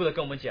更进一步的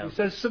跟我们 He 讲，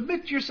 says,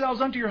 submit yourselves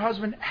unto your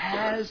husband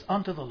as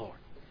unto the Lord.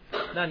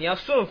 那你要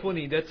顺服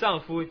你的丈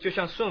夫，就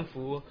像顺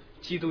服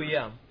基督一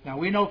样。 Now,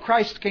 we know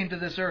Christ came to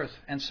this earth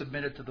and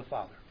submitted to the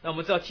Father. 那我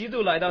们知道基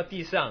督来到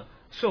地上，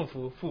顺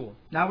服父。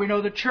 Now, we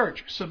know the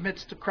church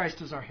submits to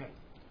Christ as our head.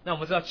 那我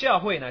们知道教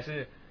会乃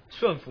是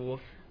顺服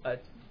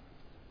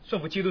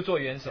基督做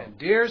元首。 And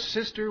dear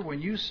sister, when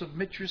you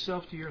submit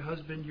yourself to your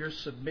husband, you're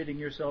submitting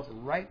yourself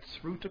right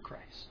through to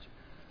Christ.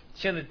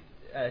 现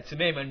在姊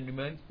妹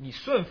们，你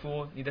顺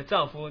服你的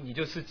丈夫，你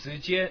就是直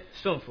接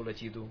顺服了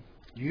基督。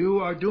 You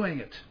are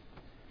doing it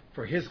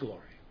for His glory.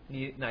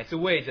 你乃是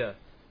为着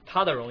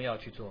他的荣耀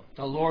去做，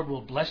 The Lord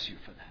will bless you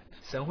for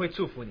that. 神会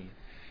祝福你。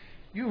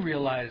 You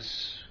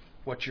realize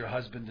what your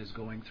husband is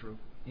going through.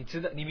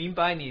 你明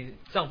白你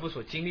丈夫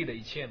所经历的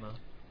一切吗？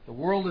 The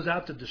world is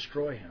out to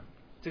destroy him,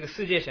 这个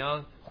世界想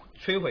要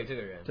摧毁这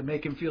个人， to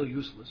make him feel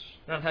useless,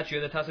 让他觉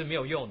得他是没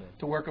有用的，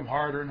 to work him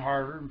harder and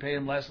harder and pay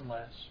him less and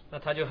less, 那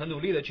他就很努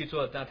力的去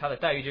做，但他的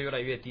待遇就越来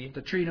越低，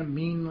 to treat him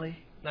meanly.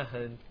 那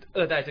很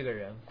恶待这个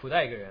人，苦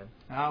待一个人。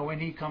 Now, when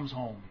he comes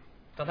home,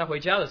 当他回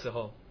家的时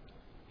候，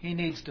 he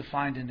needs to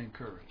find an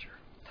encourager,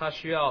 他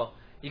需要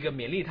一个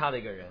勉励他的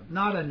一个人，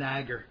 not a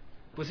nagger.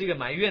 不是一个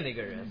埋怨的一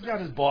个人。 He's got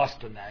his boss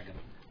to nag him.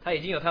 他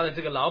已经有他的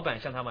这个老板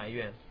向他埋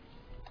怨，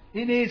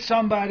 He needs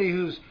somebody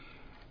who's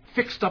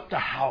fixed up the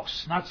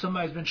house, not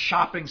somebody who's been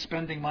shopping,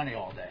 spending money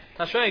all day.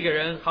 他需要一个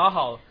人好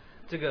好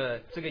这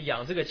个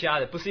养这个家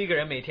的，不是一个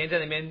人每天在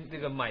那边这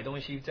个买东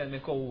西，在那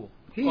边购物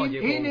He 逛街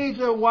购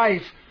needs 物。 a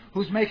wife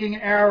who's making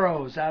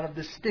arrows out of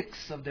the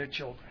sticks of their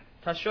children.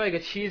 他需要一个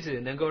妻子，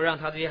能够让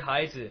他这些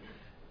孩子，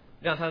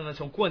让他们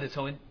从棍子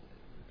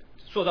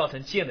塑造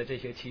成剑的这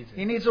些妻子。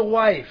 He needs a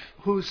wife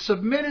who's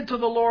submitted to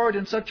the Lord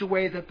in such a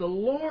way that the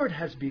Lord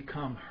has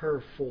become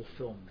her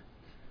fulfillment.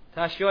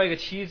 他需要一个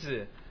妻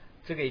子，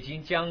这个已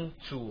经将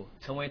主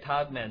成为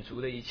他满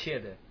足的一切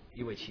的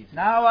一位妻子。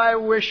 Now I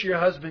wish your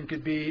husband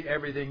could be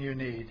everything you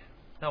need.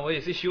 那我也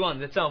是希望你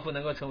的丈夫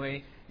能够成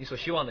为你所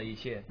希望的一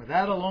切， But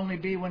that'll only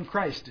be when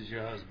Christ is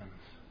your husband.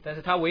 但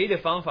是他唯一的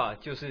方法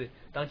就是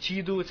当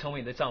基督成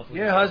为你的丈夫的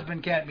Your 时候，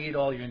 husband can't meet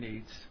all your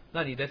needs.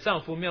 那你的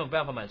丈夫没有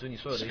办法满足你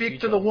所有的需 Speak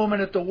to the 求。 woman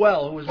at the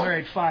well who was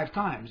married 5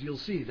 times. You'll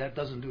see that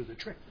doesn't do the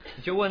trick.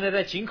 你就问那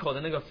在井口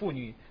的那个妇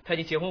女，她已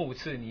经结婚5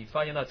次，你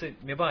发现到这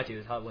没办法解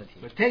决她的问题。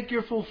 But take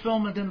your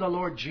fulfillment in the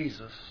Lord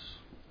Jesus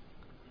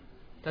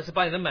但是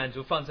把你的满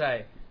足放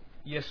在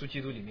耶稣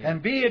基督里面，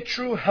 and be a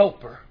true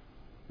helper.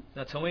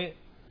 那成为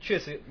确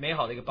实美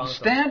好的一个帮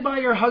手， Stand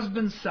by your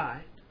husband's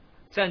side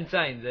站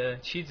在你的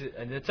妻子、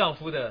你的丈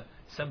夫的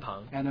身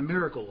旁， and a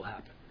miracle will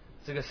happen.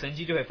 这个神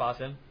迹就会发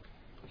生，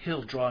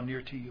 He'll draw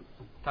near to you.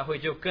 他会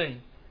就更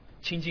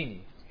亲近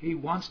你， He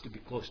wants to be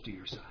close to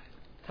your side.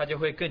 他就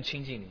会更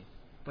亲近你。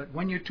 But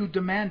when you're too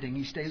demanding,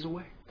 he stays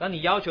away. 当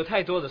你要求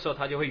太多的时候，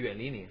他就会远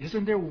离你。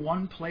 Isn't there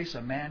one place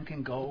a man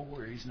can go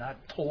where he's not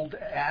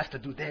asked to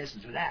do this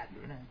and do that?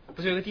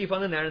 不是有个地方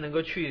的男人能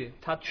够去，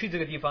他去这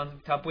个地方，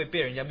他不会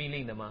被人家命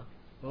令的吗？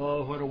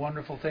 Oh, what a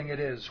wonderful thing it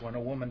is when a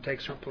woman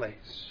takes her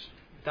place.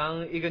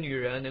 当一个女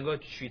人能够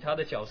取她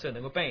的角色，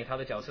能够扮演她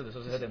的角色的时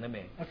候，是何等的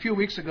美。 A few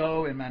weeks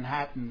ago in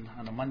Manhattan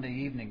on a Monday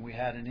evening, we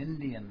had an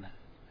Indian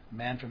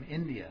man from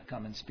India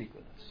come and speak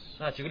with us.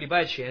 那几个礼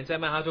拜前，在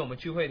曼哈顿我们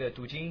聚会的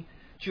读经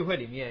聚会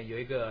里面，有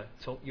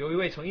一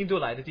位从印度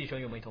来的弟兄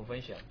与我们一同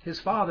分享。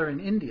 His father in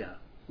India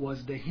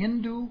was the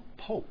Hindu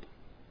Pope,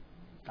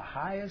 the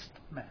highest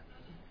man.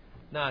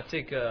 那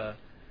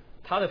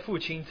他的父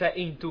亲在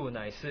印度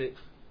乃是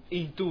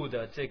印度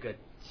的这个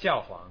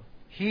教皇。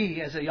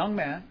 He, as a young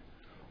man,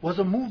 was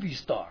a movie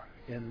star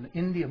in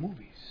India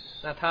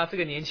movies. 那他这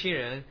个年轻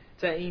人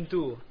在印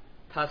度，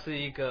他是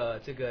一个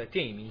这个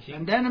电影明 And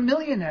星。 then a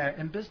millionaire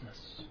in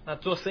business. 那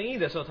做生意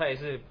的时候，他也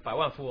是百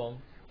万富翁。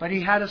 But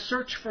he had a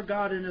search for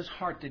God in his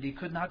heart that he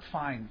could not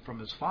find from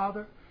his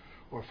father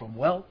or from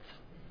wealth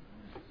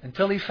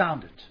until he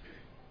found it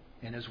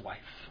in his wife.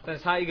 但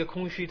是他一个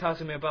空虚，他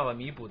是没有办法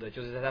弥补的，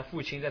就是在他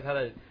父亲在他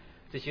的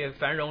这些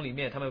繁荣里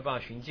面，他没有办法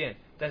寻见，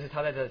但是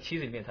他在他的妻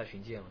子里面，他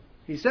寻见了。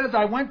 He says,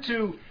 I went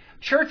to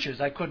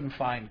churches, I couldn't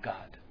find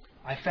God.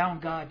 I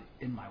found God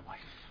in my wife.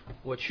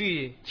 我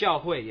去教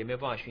会也没有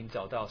办法寻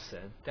找到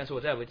神，但是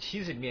我在我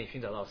妻子里面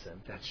寻找到神。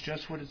 That's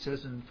just what it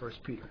says in 1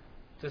 Peter.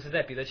 这是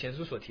在彼得前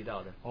书所提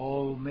到的。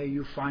 Oh, may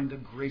you find the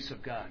grace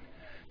of God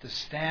to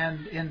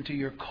stand into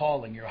your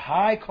calling, your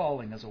high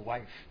calling as a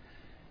wife.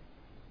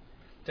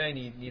 在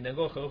你能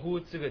够合乎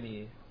这个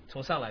你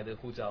从上来的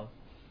呼召。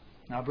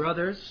 Now,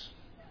 brothers,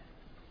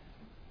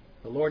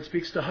 the Lord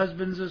speaks to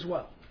husbands as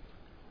well.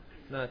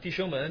 那弟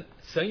兄们，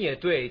神也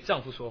对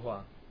丈夫说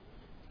话。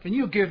 Can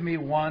you give me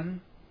one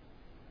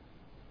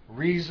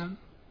reason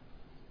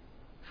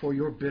for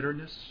your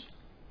bitterness?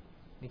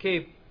 你可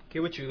以给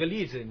我举个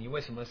例子，你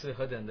为什么是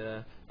何等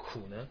的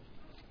苦呢？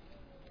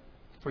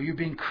 For you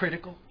being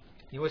critical?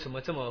 你为什么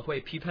这么会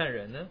批判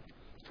人呢？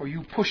 For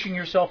you pushing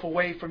yourself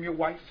away from your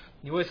wife?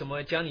 你为什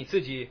么将你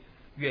自己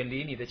远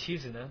离你的妻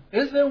子呢？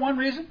 Is there one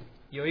reason?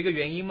 有一个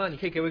原因吗？你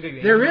可以给我一个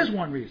原因 There 吗 is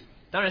one reason.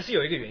 当然是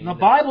有一个原因 And 的。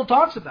 the Bible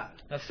talks about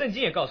it. 那圣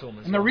经也告诉我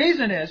们 And the 说，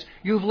 reason is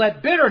you've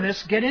let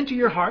bitterness get into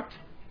your heart,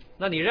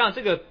 那你让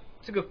这个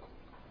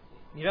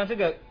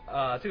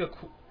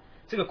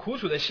苦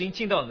楚的心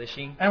进到你的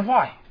心， and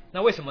why?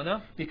 那为什么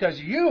呢？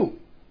 Because you,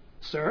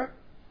 sir,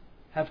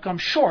 have come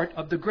short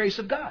of the grace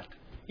of God.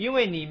 因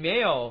为你没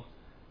有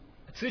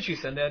支取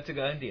神的这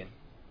个恩典。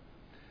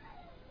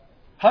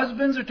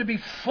 Husbands are to be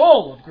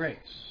full of grace,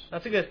 那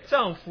这个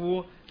丈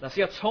夫那是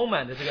要充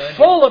满的这个恩典，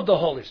 full of the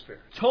Holy Spirit.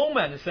 充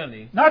满的圣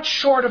灵。 Not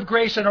short of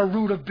grace and a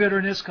root of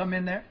bitterness come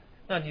in there.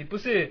 那你不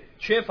是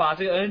缺乏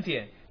这个恩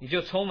典，你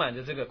就充满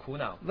着这个苦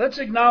恼。 Let's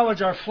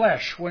acknowledge our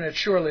flesh when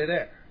it's surely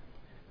there.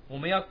 我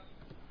们要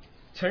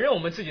承认我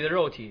们自己的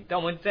肉体，当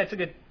我们在这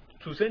个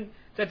主身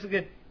在这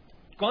个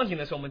光景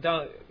的时候，我们都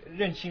要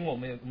认清我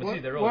们自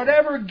己的肉体。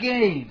 Whatever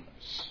games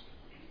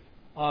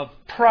of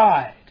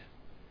pride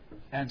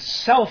and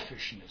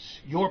selfishness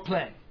you're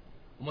playing,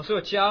 我们所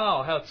有骄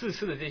傲还有自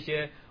私的这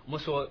些，我们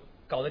所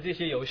搞的这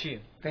些游戏，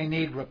 they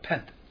need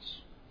repentance.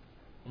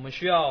 我们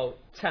需要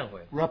忏悔，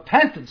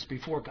 Repentance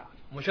before God.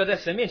 我们需要在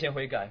神面前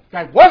悔改。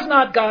 That was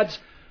not God's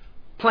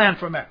plan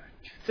for marriage.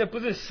 这不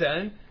是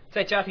神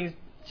在家庭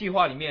计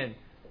划里面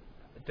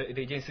的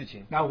一件事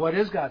情。 Now, what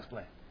is God's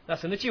plan? 那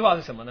神的计划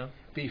是什么呢？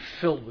 Be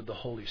filled with the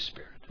Holy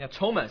Spirit, 要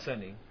充满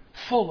圣灵，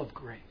 full of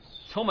grace.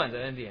 充满着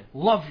恩典，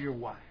 Love your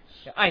wives.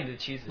 要爱你的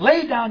妻子，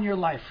 Lay down your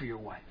life for your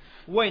wife.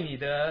 为你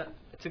的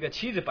这个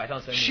妻子摆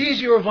上生命。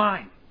 She's your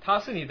vine. 她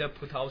是你的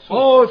葡萄树。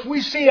 Oh, if we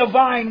see a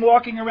vine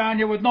walking around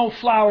here with no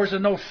flowers and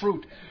no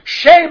fruit,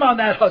 shame on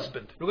that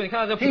husband. 如果你看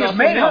到这葡 He 萄 has 树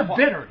made 没有 her 花，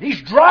 bitter.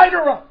 He's dried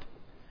her up.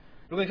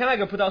 如果你看到一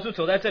个葡萄树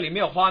走在这里没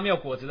有花没有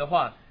果子的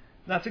话，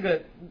那这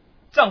个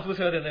丈夫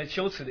是何等的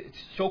羞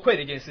愧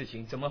的一件事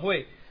情，怎么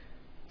会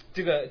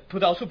这个葡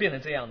萄树变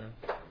成这样呢？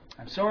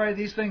 I'm sorry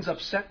these things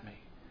upset me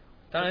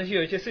当然是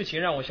有一些事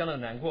情让我相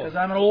当难过， because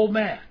I'm an old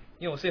man.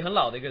 因为我是很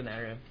老的一个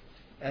男人。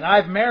 And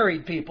I've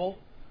married people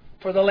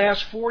for the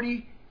last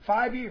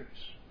 45 years.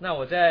 那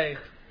我在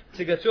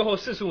这个最后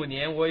45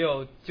年，我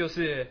有就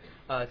是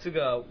这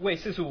个为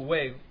45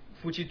位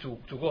夫妻组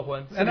过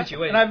婚，40几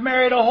位。 And I've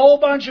married a whole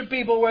bunch of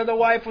people where the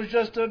wife was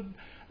just a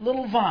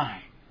little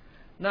vine.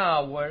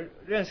 那我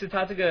认识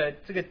他这个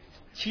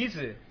妻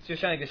子就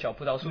像一个小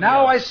葡萄树一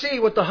Now 样。 I see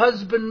what the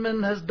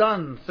husbandman has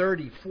done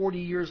 30, 40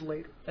 years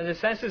later. 但是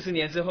30-40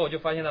年之后，就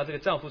发现到这个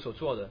丈夫所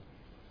做的，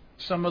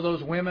 Some of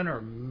those women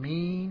are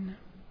mean,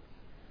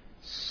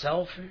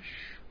 selfish,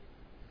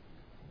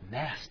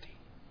 nasty.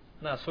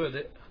 那所有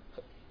的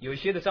有一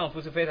些的丈夫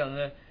是非常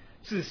的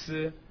自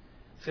私，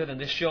是何等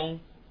的凶，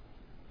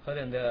何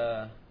等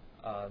的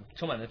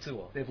充满了自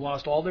我， They've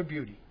lost all their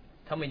beauty.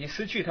 他们已经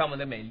失去他们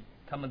的美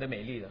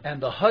丽了。 And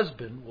the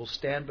husband will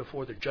stand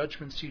before the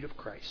judgment seat of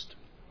Christ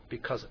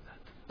because of that.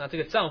 那这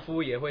个丈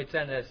夫也会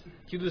站在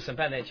基督审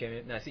判台前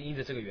面，乃是因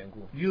着这个缘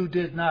故， You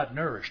did not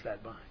nourish that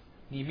vine.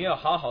 你没有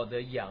好好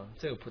的养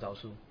这个葡萄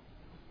树。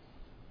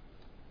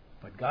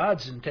 But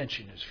God's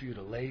intention is for you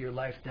to lay your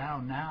life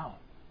down now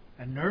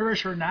and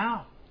nourish her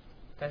now.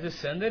 但是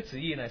神的旨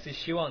意乃是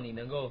希望你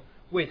能够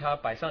为他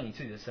摆上你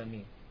自己的生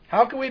命。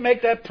 How can we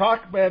make that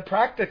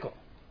practical?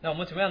 那我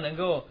们怎么样能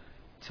够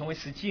成为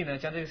实际呢？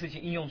将这个事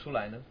情应用出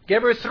来呢？ Give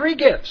her 3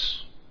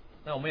 gifts.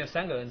 那我们有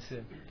3个恩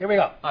赐 Here we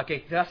go. 啊，给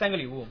他3个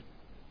礼物，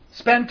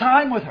 Spend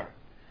time with her.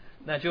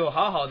 那就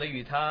好好的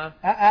与他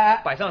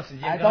I 摆上时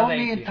间， I 跟他 don't 在一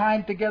mean 起。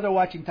 time together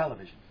watching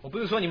television. 我不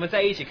是说你们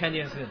在一起看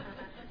电视。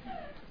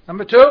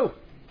 Number 2,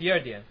 第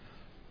二点，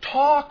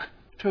 talk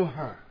to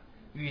her.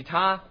 与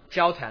他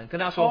交谈，跟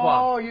他说话。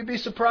 Oh, you'd be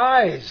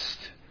surprised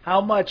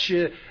how much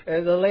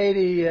the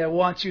lady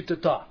wants you to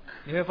talk.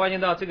 你会发现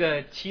到这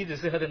个妻子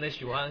是何等的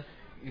喜欢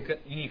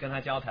与你跟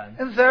他交谈。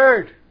 And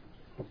third,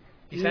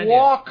 第三点，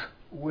 walk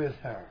with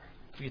her.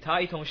 与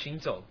他一同行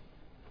走，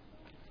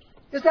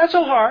 Is that so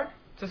hard?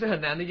 这是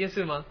很难的一件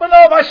事吗？ But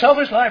no, my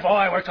selfish life. Oh,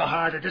 I work so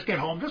hard. I just get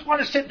home. Just want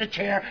to sit in the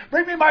chair,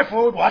 bring me my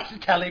food, watch the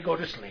telly, go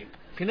to sleep.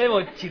 凭着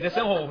我己的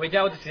生活，我回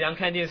家我就只想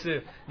看电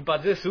视，你把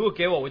这个食物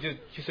给我，我就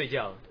去睡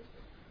觉了。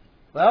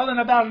 Well, in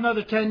about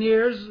another 10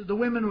 years, the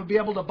women would be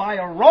able to buy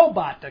a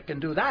robot that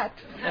can do that.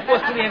 那过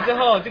10年之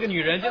后，这个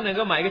女人就能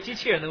够买一个机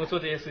器人，能够做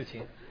这些事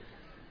情。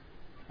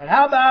 And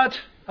how about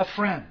a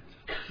friend,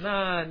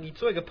 那你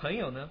做一个朋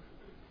友呢？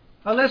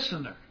 a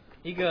listener,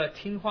 一个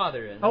听话的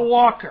人， a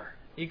walker?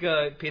 一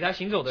个陪他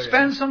行走的人，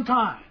 Spend some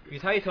time. 与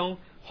他一同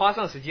花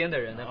上时间的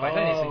人呢，摆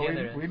上点时 Oh, 间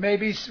的 we 人，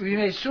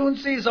 may soon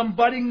see some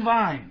budding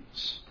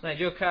vines. 那你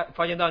就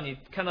发现到你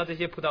看到这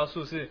些葡萄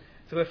树是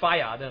会发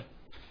芽的，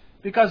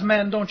 Because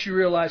men, don't you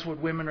realize what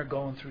women are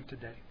going through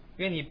today?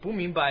 因为你不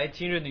明白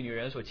今日的女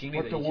人所经历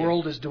的 What 一 the 切，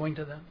 world is doing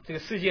to them? 这个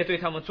世界对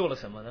他们做了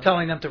什么呢？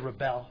 Telling them to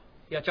rebel.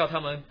 要叫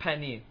他们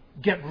叛逆，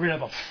 Get rid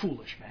of a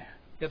foolish man.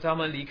 要叫他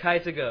们离开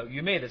这个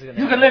愚昧的这个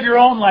You 男 can 人。 live your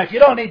own life. You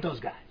don't need those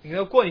guys. 你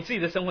要过你自己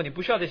的生活，你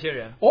不需要这些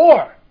人。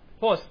 Or,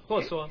 或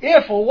者说，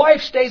 if a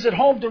wife stays at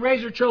home to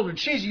raise her children,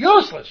 she's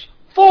useless,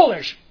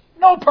 foolish,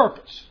 no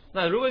purpose.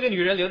 那如果一个女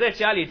人留在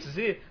家里，只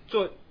是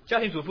做家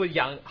庭主妇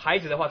养孩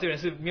子的话，这个人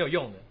是没有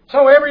用的。 So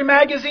every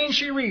magazine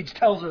she reads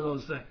tells her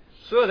those things.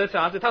 所有的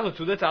杂志，她所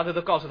读的杂志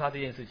都告诉她这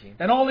件事情。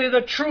 And only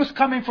the truth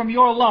coming from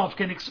your love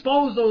can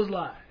expose those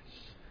lies.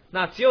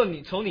 那只有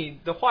你从你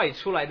的话语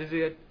出来的这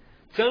些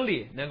真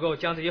理，能够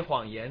将这些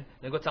谎言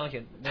能够彰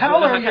显，能 Tell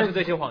够让 her 她看出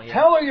这些谎言。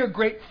 tell her you're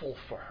grateful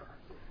for her.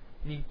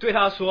 你对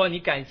她说，你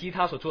感激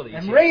她所做的一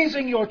And 切，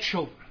 raising your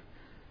children.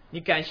 你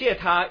感谢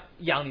她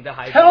养你的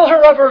孩子， Tell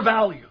her of her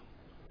value.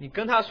 你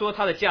跟她说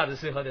她的价值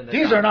是何等的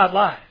These are 大， not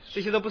lies.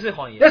 这些都不是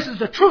谎言， This is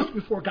the truth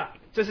before God.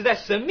 这是在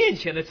神面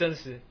前的真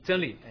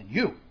理。 And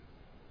you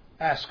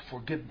ask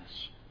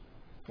forgiveness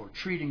for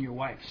treating your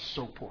wife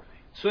so poorly.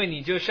 所以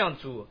你就向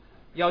主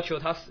要求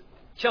他，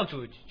向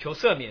主求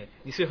赦免，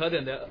你是何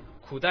等的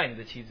苦待你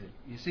的妻子。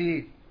 You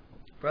see,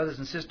 brothers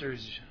and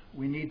sisters,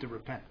 we need to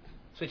repent.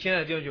 所以，亲爱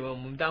的弟兄姐妹，我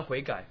们当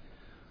悔改。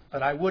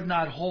 But I would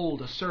not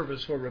hold a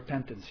service for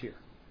repentance here.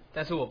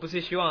 但是我不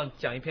是希望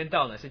讲一篇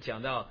道呢，是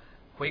讲到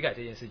悔改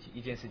这件事情，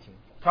一件事情。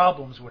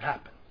 Problems would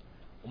happen.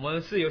 我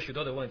们是有许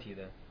多的问题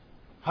的。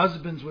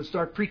 Husbands would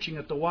start preaching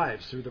at the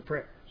wives through the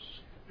prayers.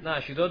 那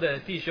许多的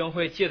弟兄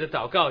会借着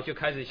祷告就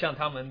开始向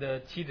他们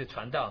的妻子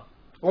传道，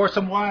 Or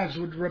some wives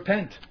would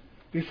repent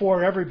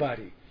before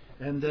everybody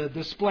and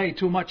display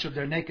too much of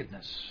their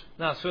nakedness.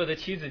 那所有的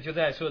妻子就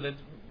在所有的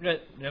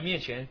人面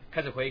前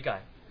开始悔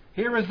改。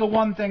 Here is the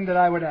one thing that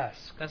I would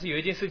ask. 但是有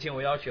一件事情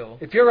我要求，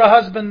 If you're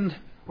a husband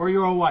or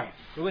you're a wife,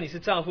 如果你是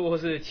丈夫或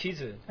是妻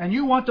子， and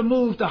you want to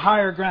move to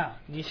higher ground,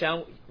 你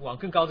想往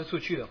更高之处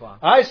去的话，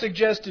 I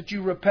suggest that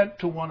you repent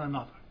to one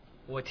another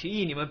我提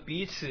议你们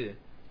彼此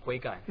悔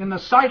改， in the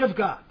sight of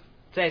God,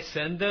 在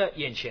神的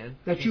眼前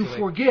that 彼此 you 悔改。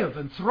 forgive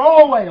and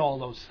throw away all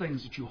those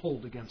things that you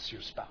hold against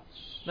your spouse.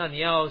 那你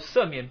要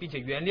赦免并且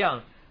原谅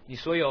你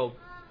所有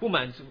不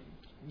满足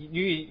你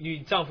与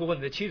丈夫或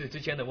你的妻子之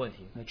间的问题。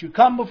 That you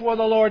come before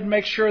the Lord and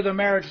make sure the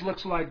marriage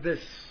looks like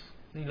this.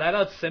 你来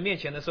到神面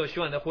前的时候，希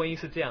望你的婚姻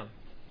是这样：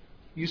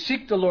 You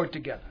seek the Lord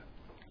together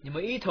你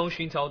们一同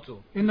寻找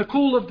主， in the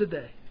cool of the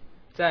day.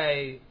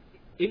 在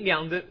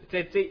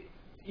这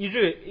一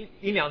日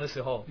阴凉的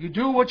时候， You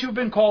do what you've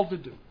been called to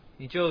do.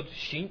 你就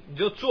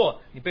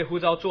做你被呼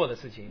召做的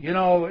事情。 You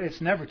know,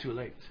 it's never too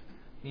late.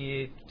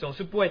 你总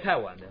是不会太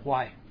晚的。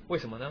 Why? 为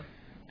什么呢？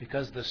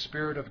 Because the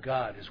Spirit of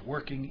God is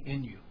working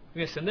in you,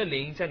 因为神的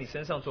灵在你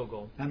身上做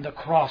工， and the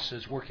cross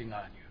is working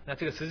on you. 那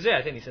这个十字架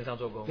也在你身上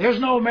做工。 There's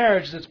no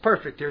marriage that's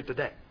perfect here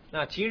today.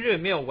 那今日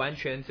没有完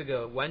全的这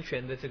个婚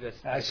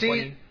I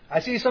姻。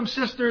 see some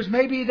sisters,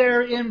 maybe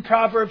they're in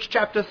Proverbs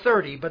chapter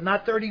 30, but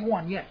not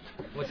 31 yet.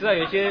 我知道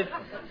有些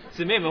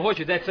姊妹们或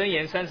许在箴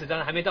言30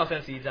章还没到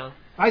31章。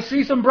 I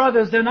see some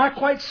brothers, they're not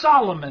quite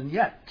Solomon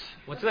yet.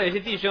 我知道有些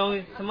弟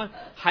兄他们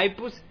还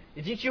不是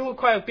已经几乎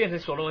快要变成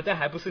所罗门，但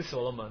还不是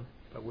所罗门。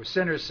 But we're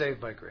sinners saved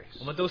by grace.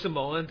 我们都是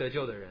蒙恩得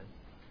救的人。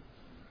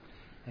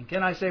 And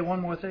can I say one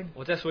more thing?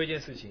 我再说一件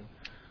事情，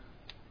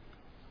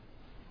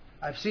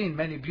 I've seen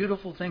many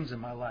beautiful things in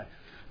my life.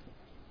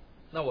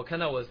 那我看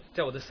到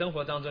在我的生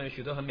活当中有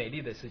许多很美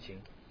丽的事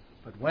情，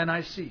 But when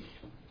I see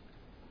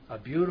a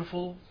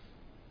beautiful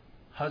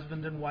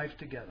husband and wife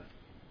together,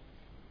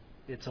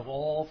 it's of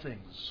all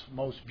things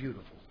most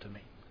beautiful to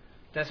me.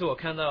 但是我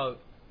看到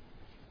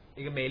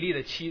一个美丽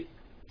的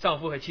丈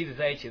夫和妻子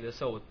在一起的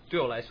时候，对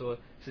我来说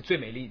是最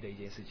美丽的一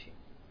件事情。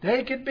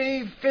They could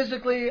be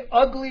physically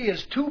ugly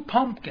as two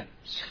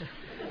pumpkins.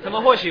 他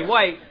们或许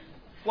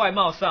外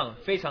貌上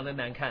非常的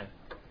难看，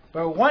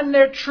 But when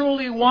they're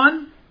truly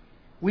one,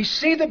 we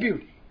see the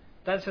beauty.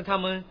 但是他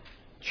们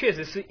确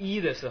实是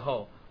一的时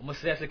候，我们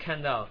实在是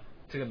看到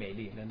这个美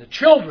丽。 And the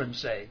children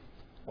say,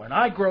 when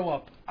I grow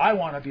up, I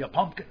want to be a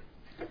pumpkin.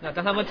 那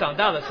当他们长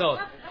大的时候，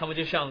他们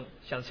就想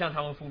像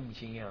他们父母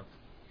亲一样。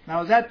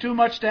 Now, is that too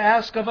much to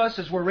ask of us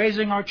as we're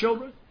raising our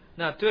children?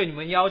 那对你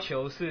们要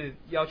求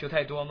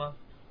太多吗？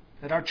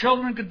 That our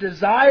children could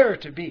desire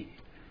to be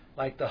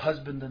like the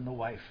husband and the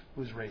wife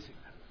who's raising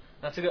them.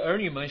 那这个儿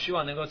女们希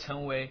望能够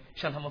成为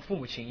像他们父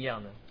母亲一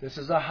样的， This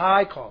is a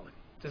high calling.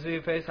 这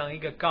是非常一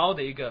个高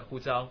的一个呼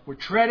召。 We're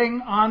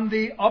treading on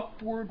the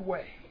upward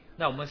way.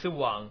 那我们是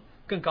往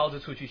更高之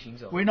处去行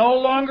走。 We no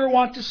longer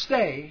want to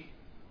stay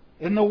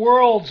in the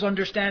world's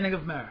understanding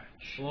of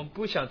marriage. 我们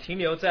不想停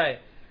留在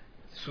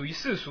属于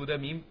世俗的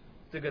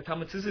这个他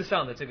们知识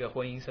上的这个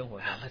婚姻生活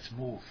上。 Now let's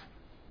move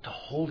to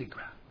holy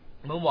ground.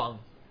 我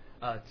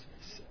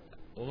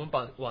们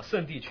往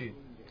圣地去。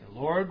 The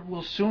Lord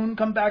will soon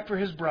come back for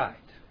His bride.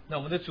 那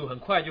我们的主很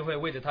快就会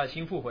为着他的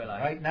心腹回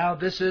来。 Right now,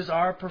 this is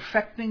our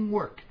perfecting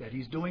work that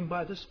He's doing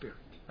by the Spirit.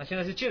 那现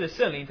在是借着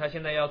圣灵，他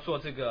现在要做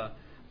这个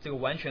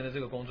完全的这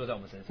个工作在我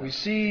们身上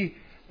We。see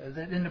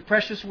that in the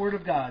precious Word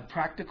of God,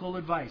 practical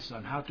advice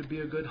on how to be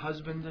a good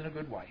husband and a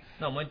good wife.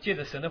 那我们借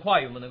着神的话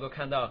语，我们能够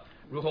看到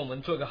如何我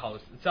们做个好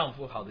丈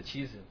夫、好的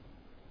妻子。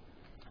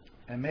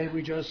 And may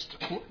we just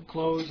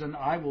close, and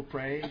I will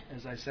pray.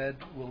 As I said,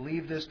 we'll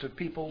leave this to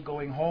people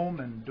going home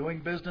and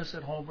doing business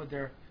at home with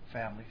their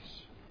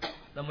families.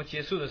 那么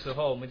结束的时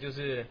候，我们就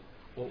是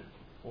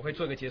我会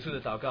做个结束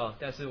的祷告，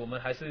但是我们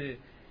还是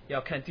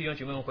要看弟兄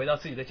姐妹们回到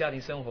自己的家庭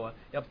生活，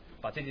要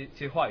把这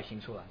些话语行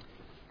出来。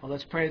 Well,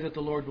 let's pray that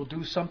the Lord will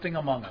do something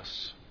among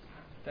us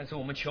但是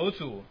我们求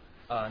主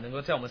能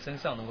够在我们身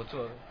上能够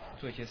做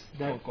一些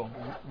做 that 工，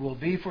 will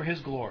be for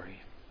His glory.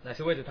 乃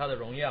是为着他的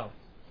荣耀。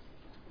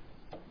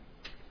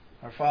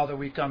 Our Father,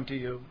 we come to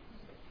You.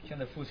 现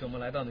在父神，我们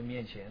来到你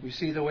面前， We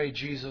see the way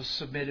Jesus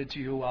submitted to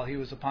You while He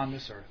was upon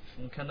this earth.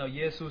 我们看到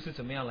耶稣是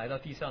怎么样来到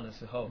地上的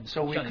时候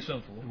So 向你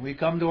顺服。 we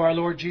come to our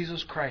Lord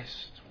Jesus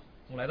Christ.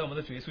 我们来到我们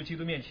的主耶稣基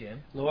督面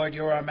前， Lord,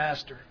 You're our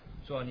Master.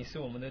 说你是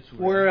我们的主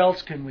Where 人，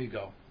 else can we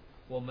go?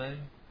 我们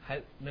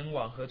还能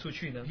往何处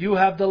去呢？ You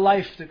have the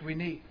life that we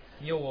need.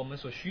 你有我们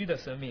所需的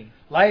生命，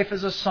 Life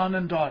as a son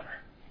and daughter.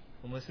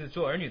 我们是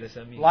做儿女的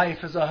生命， Life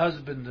as a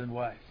husband and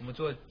wife. 我们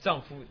做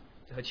丈夫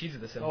和妻子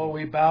的生 Oh,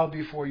 命。 we bow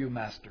before You,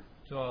 Master.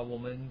 说我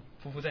们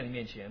夫妇在你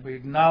面前， We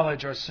acknowledge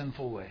our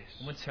sinful ways.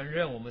 我们承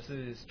认我们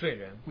是罪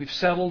人， We've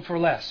settled for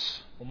less.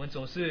 我们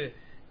总是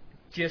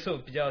接受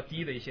比较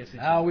低的一些事情。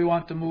 Now we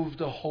want to move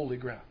to holy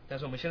ground. 但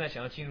是我们现在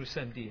想要进入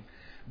圣地，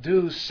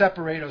 Do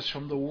separate us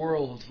from the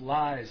world's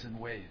lies and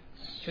ways,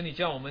 求你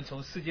将我们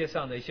从世界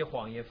上的一些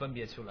谎言分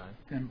别出来，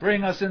 and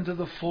bring us into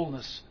the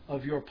fullness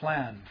of Your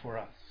plan for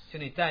us. 求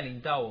你带领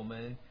到我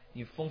们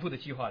你丰富的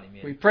计划里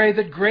We 面。 pray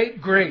that great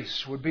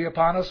grace would be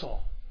upon us all,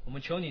 我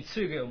们求你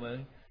赐给我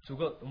们足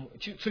够，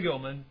赐给我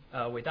们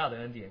伟大的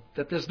恩典，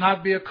 that this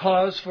not be a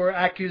cause for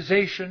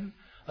accusation,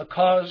 a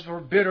cause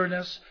for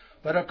bitterness,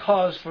 but a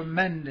cause for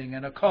mending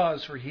and a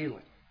cause for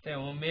healing. 但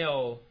我们没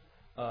有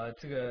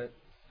这个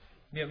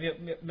没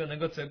有能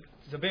够责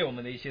备我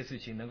们的一些事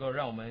情，能够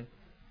让我们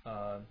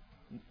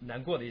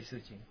难过的一些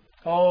事情。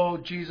 Oh,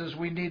 Jesus,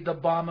 we need the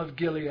balm of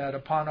Gilead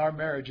upon our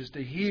marriages to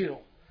heal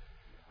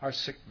our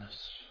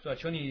sickness. 是吧？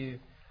求你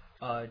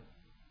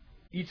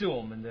医治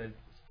我们的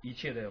一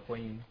切的婚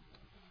姻。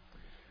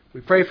 We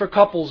pray for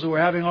couples who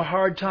are having a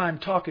hard time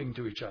talking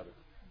to each other.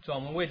 主，我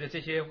们为着这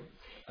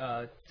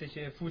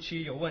些夫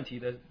妻有问题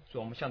的，主，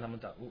我们向你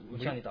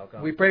祷告。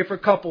 We pray for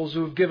couples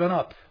who have given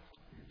up.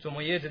 主，我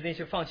们也为着那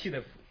些放弃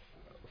的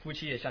夫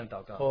妻也向你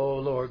祷告。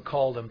 Oh, Lord,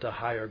 call them to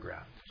higher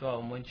ground. 主，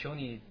我们求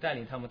你带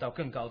领他们到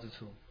更高之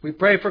处。 We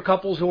pray for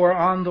couples who are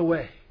on the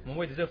way 我们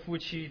为着这夫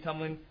妻，他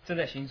们正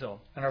在行走，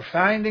 and are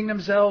finding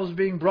themselves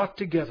being brought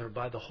together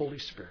by the Holy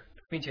Spirit.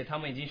 并且他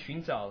们已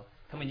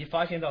经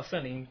发现到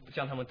圣灵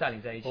将他们带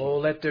领在一起。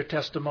 Oh, let their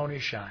testimony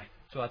shine.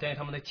 是吧？但愿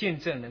他们的见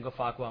证能够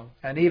发光。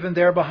 And even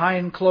there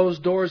behind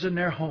closed doors in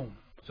their home,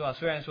 是吧？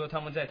虽然说他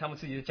们在他们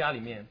自己的家里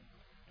面，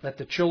 let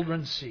the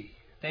children see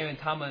但愿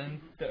他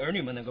们的儿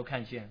女们能够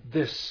看见，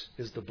 this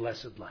is the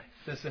blessed life.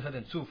 这是何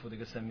等祝福的一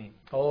个生命。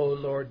 Oh,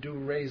 Lord, do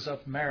raise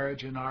up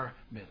marriage in our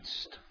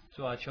midst.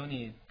 是吧？求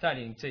你带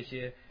领这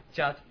些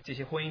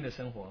婚姻的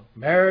生活，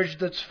 Marriage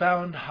that's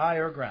found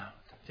higher ground.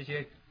 这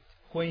些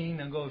婚姻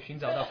能够寻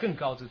找到更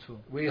高之处。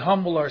 We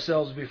humble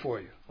ourselves before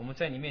You. 我们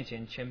在你面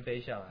前谦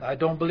卑下来。 I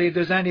don't believe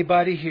there's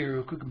anybody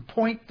here who can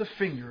point the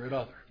finger at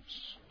others.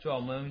 是吧？我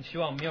们希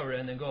望没有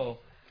人能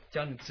够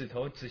将指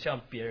头指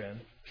向别人。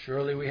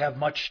 Surely we have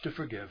much to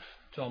forgive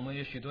是吧？我们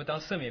有许多当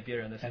赦免别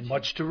人的事 and 情，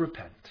 much to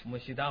repent. 我们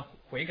许当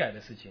悔改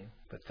的事情。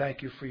 But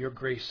thank You for Your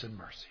grace and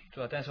mercy. 是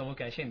吧？但是我们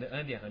感谢你的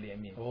恩典和怜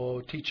悯。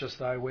 Oh, teach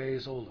us Thy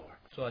ways, O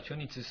Lord, 是吧？求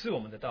你指示我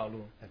们的道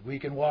路， that we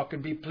can walk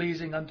and be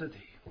pleasing unto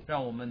Thee.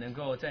 让我们能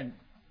够在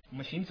我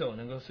们行走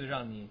能够是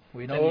让你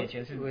We 在 know, 面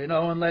前是。 we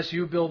know unless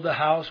you build the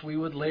house, we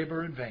would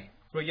labor in vain.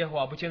 若耶和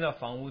华不建造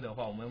房屋的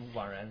话，我们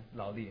枉然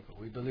劳力。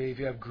 But we believe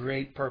you have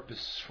great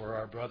purpose for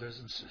our brothers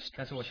and sisters.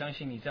 但是我相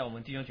信你在我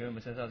们弟兄姐妹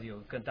们身上是有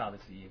更大的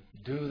旨意。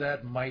 Do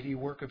that mighty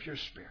work of your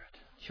Spirit.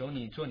 求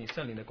你做你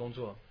圣灵的工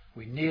作。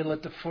 We kneel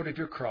at the foot of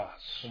your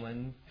cross. 我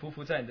们匍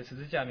匐在你的十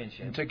字架面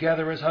前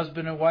And。together as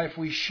husband and wife,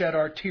 we shed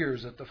our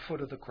tears at the foot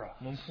of the cross.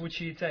 我们夫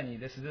妻在你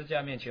的十字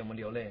架面前，我们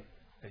流泪，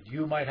 That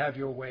you might have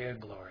your way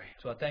in glory.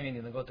 主啊，但愿你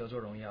能够得着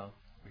荣耀。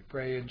 We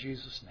pray in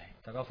Jesus' name.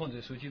 祷告奉主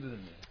耶稣基督的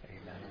名。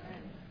 Amen.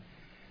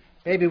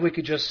 Maybe we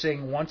could just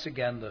sing once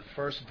again the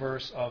first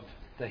verse of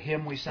the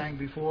hymn we sang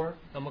before.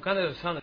 那我们刚才有唱的。